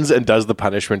wins and does the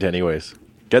punishment anyways.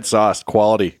 Get sauced.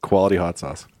 Quality hot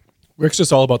sauce. Rick's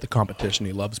just all about the competition.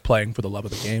 He loves playing for the love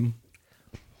of the game.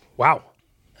 Wow.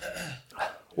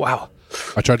 Wow.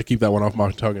 I tried to keep that one off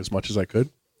my tongue as much as I could.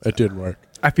 It didn't work.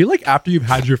 I feel like after you've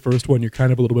had your first one, you're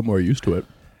kind of a little bit more used to it.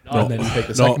 and then you take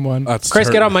the second one. Chris,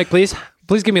 get on mic, please.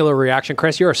 Please give me a little reaction.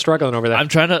 Chris, you are struggling over there. I'm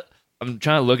trying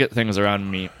to look at things around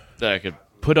me that I could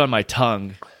put on my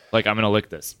tongue. Like I'm gonna lick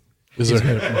this.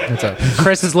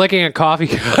 Chris is licking a coffee.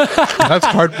 That's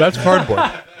cardboard.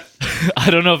 I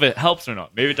don't know if it helps or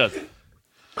not. Maybe it does.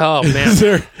 Oh man,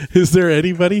 Is there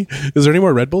any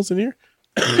more Red Bulls in here?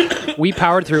 we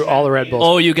powered through all the Red Bulls.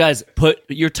 Oh, you guys, put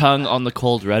your tongue on the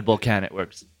cold Red Bull can. It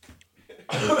works.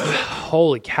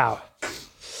 Holy cow!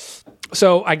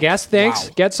 So I guess thanks.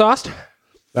 Get sauced.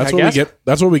 That's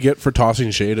what we get for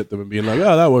tossing shade at them and being like,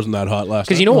 "Oh, that wasn't that hot last."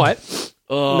 Because you know what?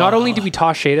 Not only did we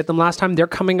toss shade at them last time, they're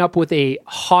coming up with a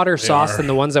hotter sauce than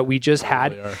the ones that we just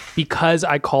had because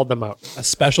I called them out. A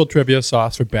special trivia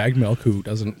sauce for bagged milk. Who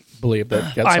doesn't believe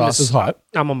that Get sauce is hot?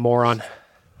 I'm a moron.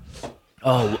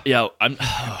 Oh yeah,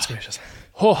 Goodness gracious.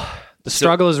 Oh, the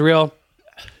struggle is real.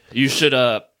 You should.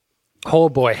 Oh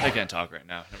boy, I can't talk right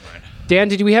now. Never mind. Dan,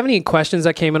 did we have any questions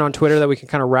that came in on Twitter that we can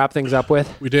kind of wrap things up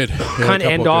with? We did. Kind of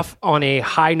end off on a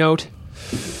high note.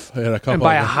 And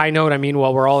by a high note, I mean,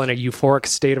 well, we're all in a euphoric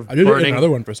state of I did burning. another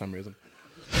one for some reason.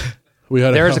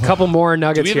 There's a couple more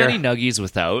nuggets Do we have here. any nuggies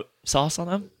without sauce on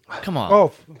them? Come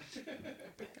on.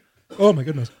 Oh my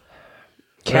goodness.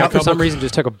 Cam, for some reason,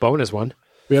 just took a bonus one.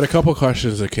 We had a couple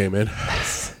questions that came in.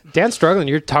 Dan's struggling.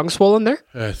 Your tongue swollen there?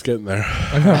 Yeah, it's getting there.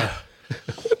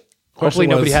 Hopefully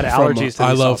nobody had allergies to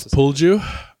I these love sauces. Pulju.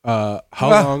 How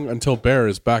long until Bear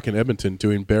is back in Edmonton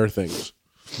doing bear things?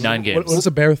 9 games. What is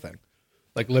a bear thing?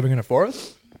 Like living in a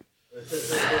forest?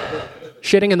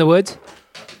 Shitting in the woods?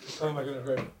 Oh my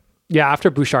goodness. Yeah,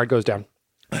 after Bouchard goes down.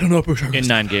 I don't know if Bouchard In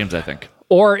 9 games, I think.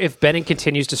 Or if Benning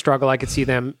continues to struggle, I could see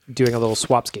them doing a little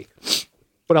swap ski.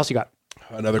 What else you got?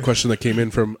 Another question that came in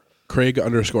from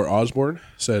Craig_Osborne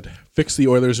said, "Fix the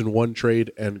Oilers in one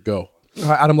trade and go."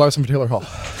 Adam Larson for Taylor Hall.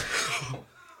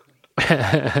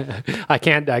 I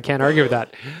can't argue with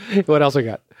that. What else we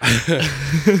got?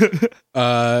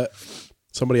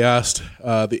 Somebody asked,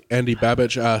 the Andy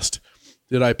Babbage asked,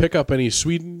 "Did I pick up any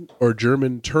Sweden or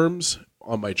German terms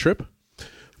on my trip?"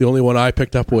 The only one I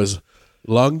picked up was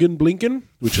Langenblinken,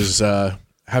 which is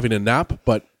having a nap,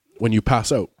 but when you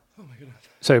pass out.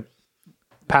 So,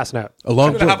 passing out. I'm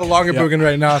going to have a Lagerbruggen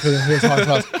right now because his hot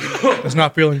sauce is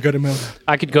not feeling good in me.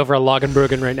 I could go for a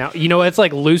Lagenbruggen right now. You know, it's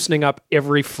like loosening up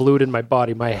every fluid in my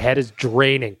body. My head is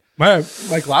draining. My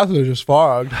glasses are just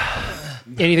fogged.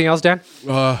 Anything else, Dan?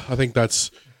 I think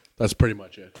that's pretty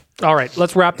much it. All right,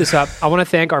 let's wrap this up. I want to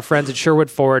thank our friends at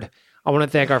Sherwood Ford. I want to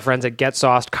thank our friends at Get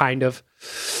Sauced, kind of.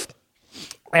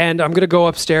 And I'm going to go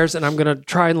upstairs and I'm going to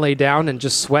try and lay down and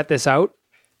just sweat this out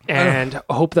and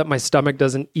hope that my stomach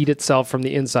doesn't eat itself from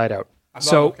the inside out.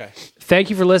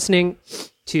 Thank you for listening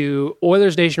to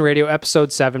Oilers Nation Radio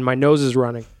episode 7. My nose is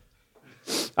running.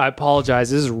 I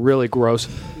apologize. This is really gross.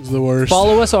 It's the worst.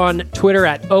 Follow us on Twitter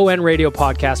at ON Radio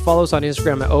Podcast. Follow us on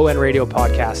Instagram at ON Radio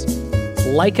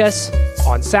Podcast. Like us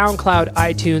on SoundCloud,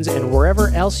 iTunes, and wherever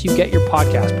else you get your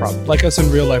podcast, probably. Like us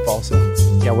in real life also.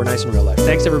 Yeah, we're nice in real life.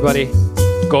 Thanks, everybody.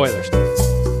 Go Oilers.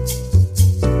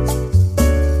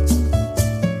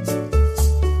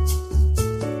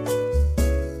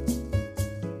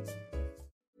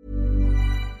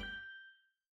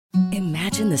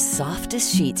 Imagine the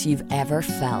softest sheets you've ever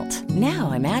felt.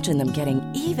 Now imagine them getting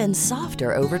even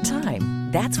softer over time.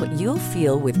 That's what you'll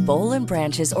feel with Boll &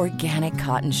 Branch's organic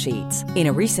cotton sheets. In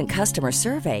a recent customer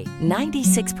survey,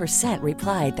 96%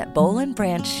 replied that Boll &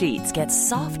 Branch sheets get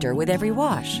softer with every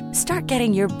wash. Start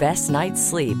getting your best night's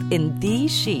sleep in these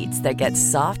sheets that get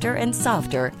softer and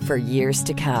softer for years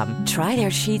to come. Try their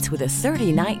sheets with a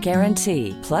 30-night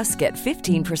guarantee. Plus, get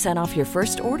 15% off your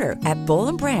first order at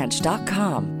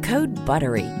bollandbranch.com. Code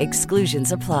BUTTERY.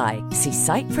 Exclusions apply. See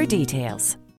site for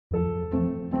details.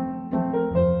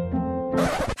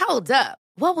 Hold up.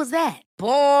 What was that?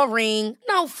 Boring.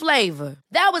 No flavor.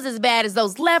 That was as bad as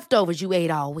those leftovers you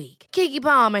ate all week. Keke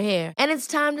Palmer here. And it's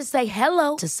time to say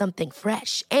hello to something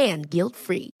fresh and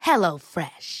guilt-free. Hello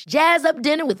Fresh. Jazz up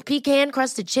dinner with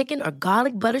pecan-crusted chicken or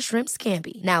garlic butter shrimp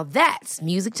scampi. Now that's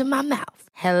music to my mouth.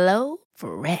 Hello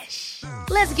Fresh.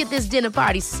 Let's get this dinner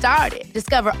party started.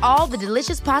 Discover all the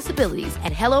delicious possibilities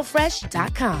at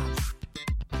HelloFresh.com.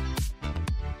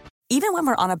 Even when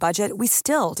we're on a budget, we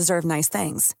still deserve nice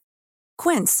things.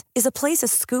 Quince is a place to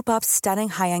scoop up stunning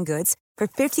high-end goods for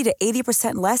 50 to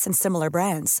 80% less than similar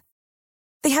brands.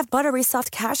 They have buttery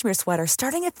soft cashmere sweaters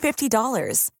starting at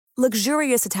 $50,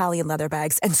 luxurious Italian leather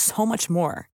bags, and so much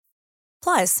more.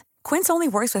 Plus, Quince only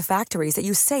works with factories that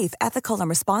use safe, ethical, and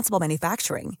responsible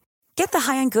manufacturing. Get the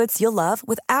high-end goods you'll love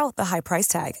without the high price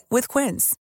tag with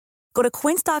Quince. Go to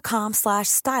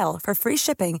quince.com/style for free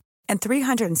shipping and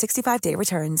 365-day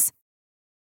returns.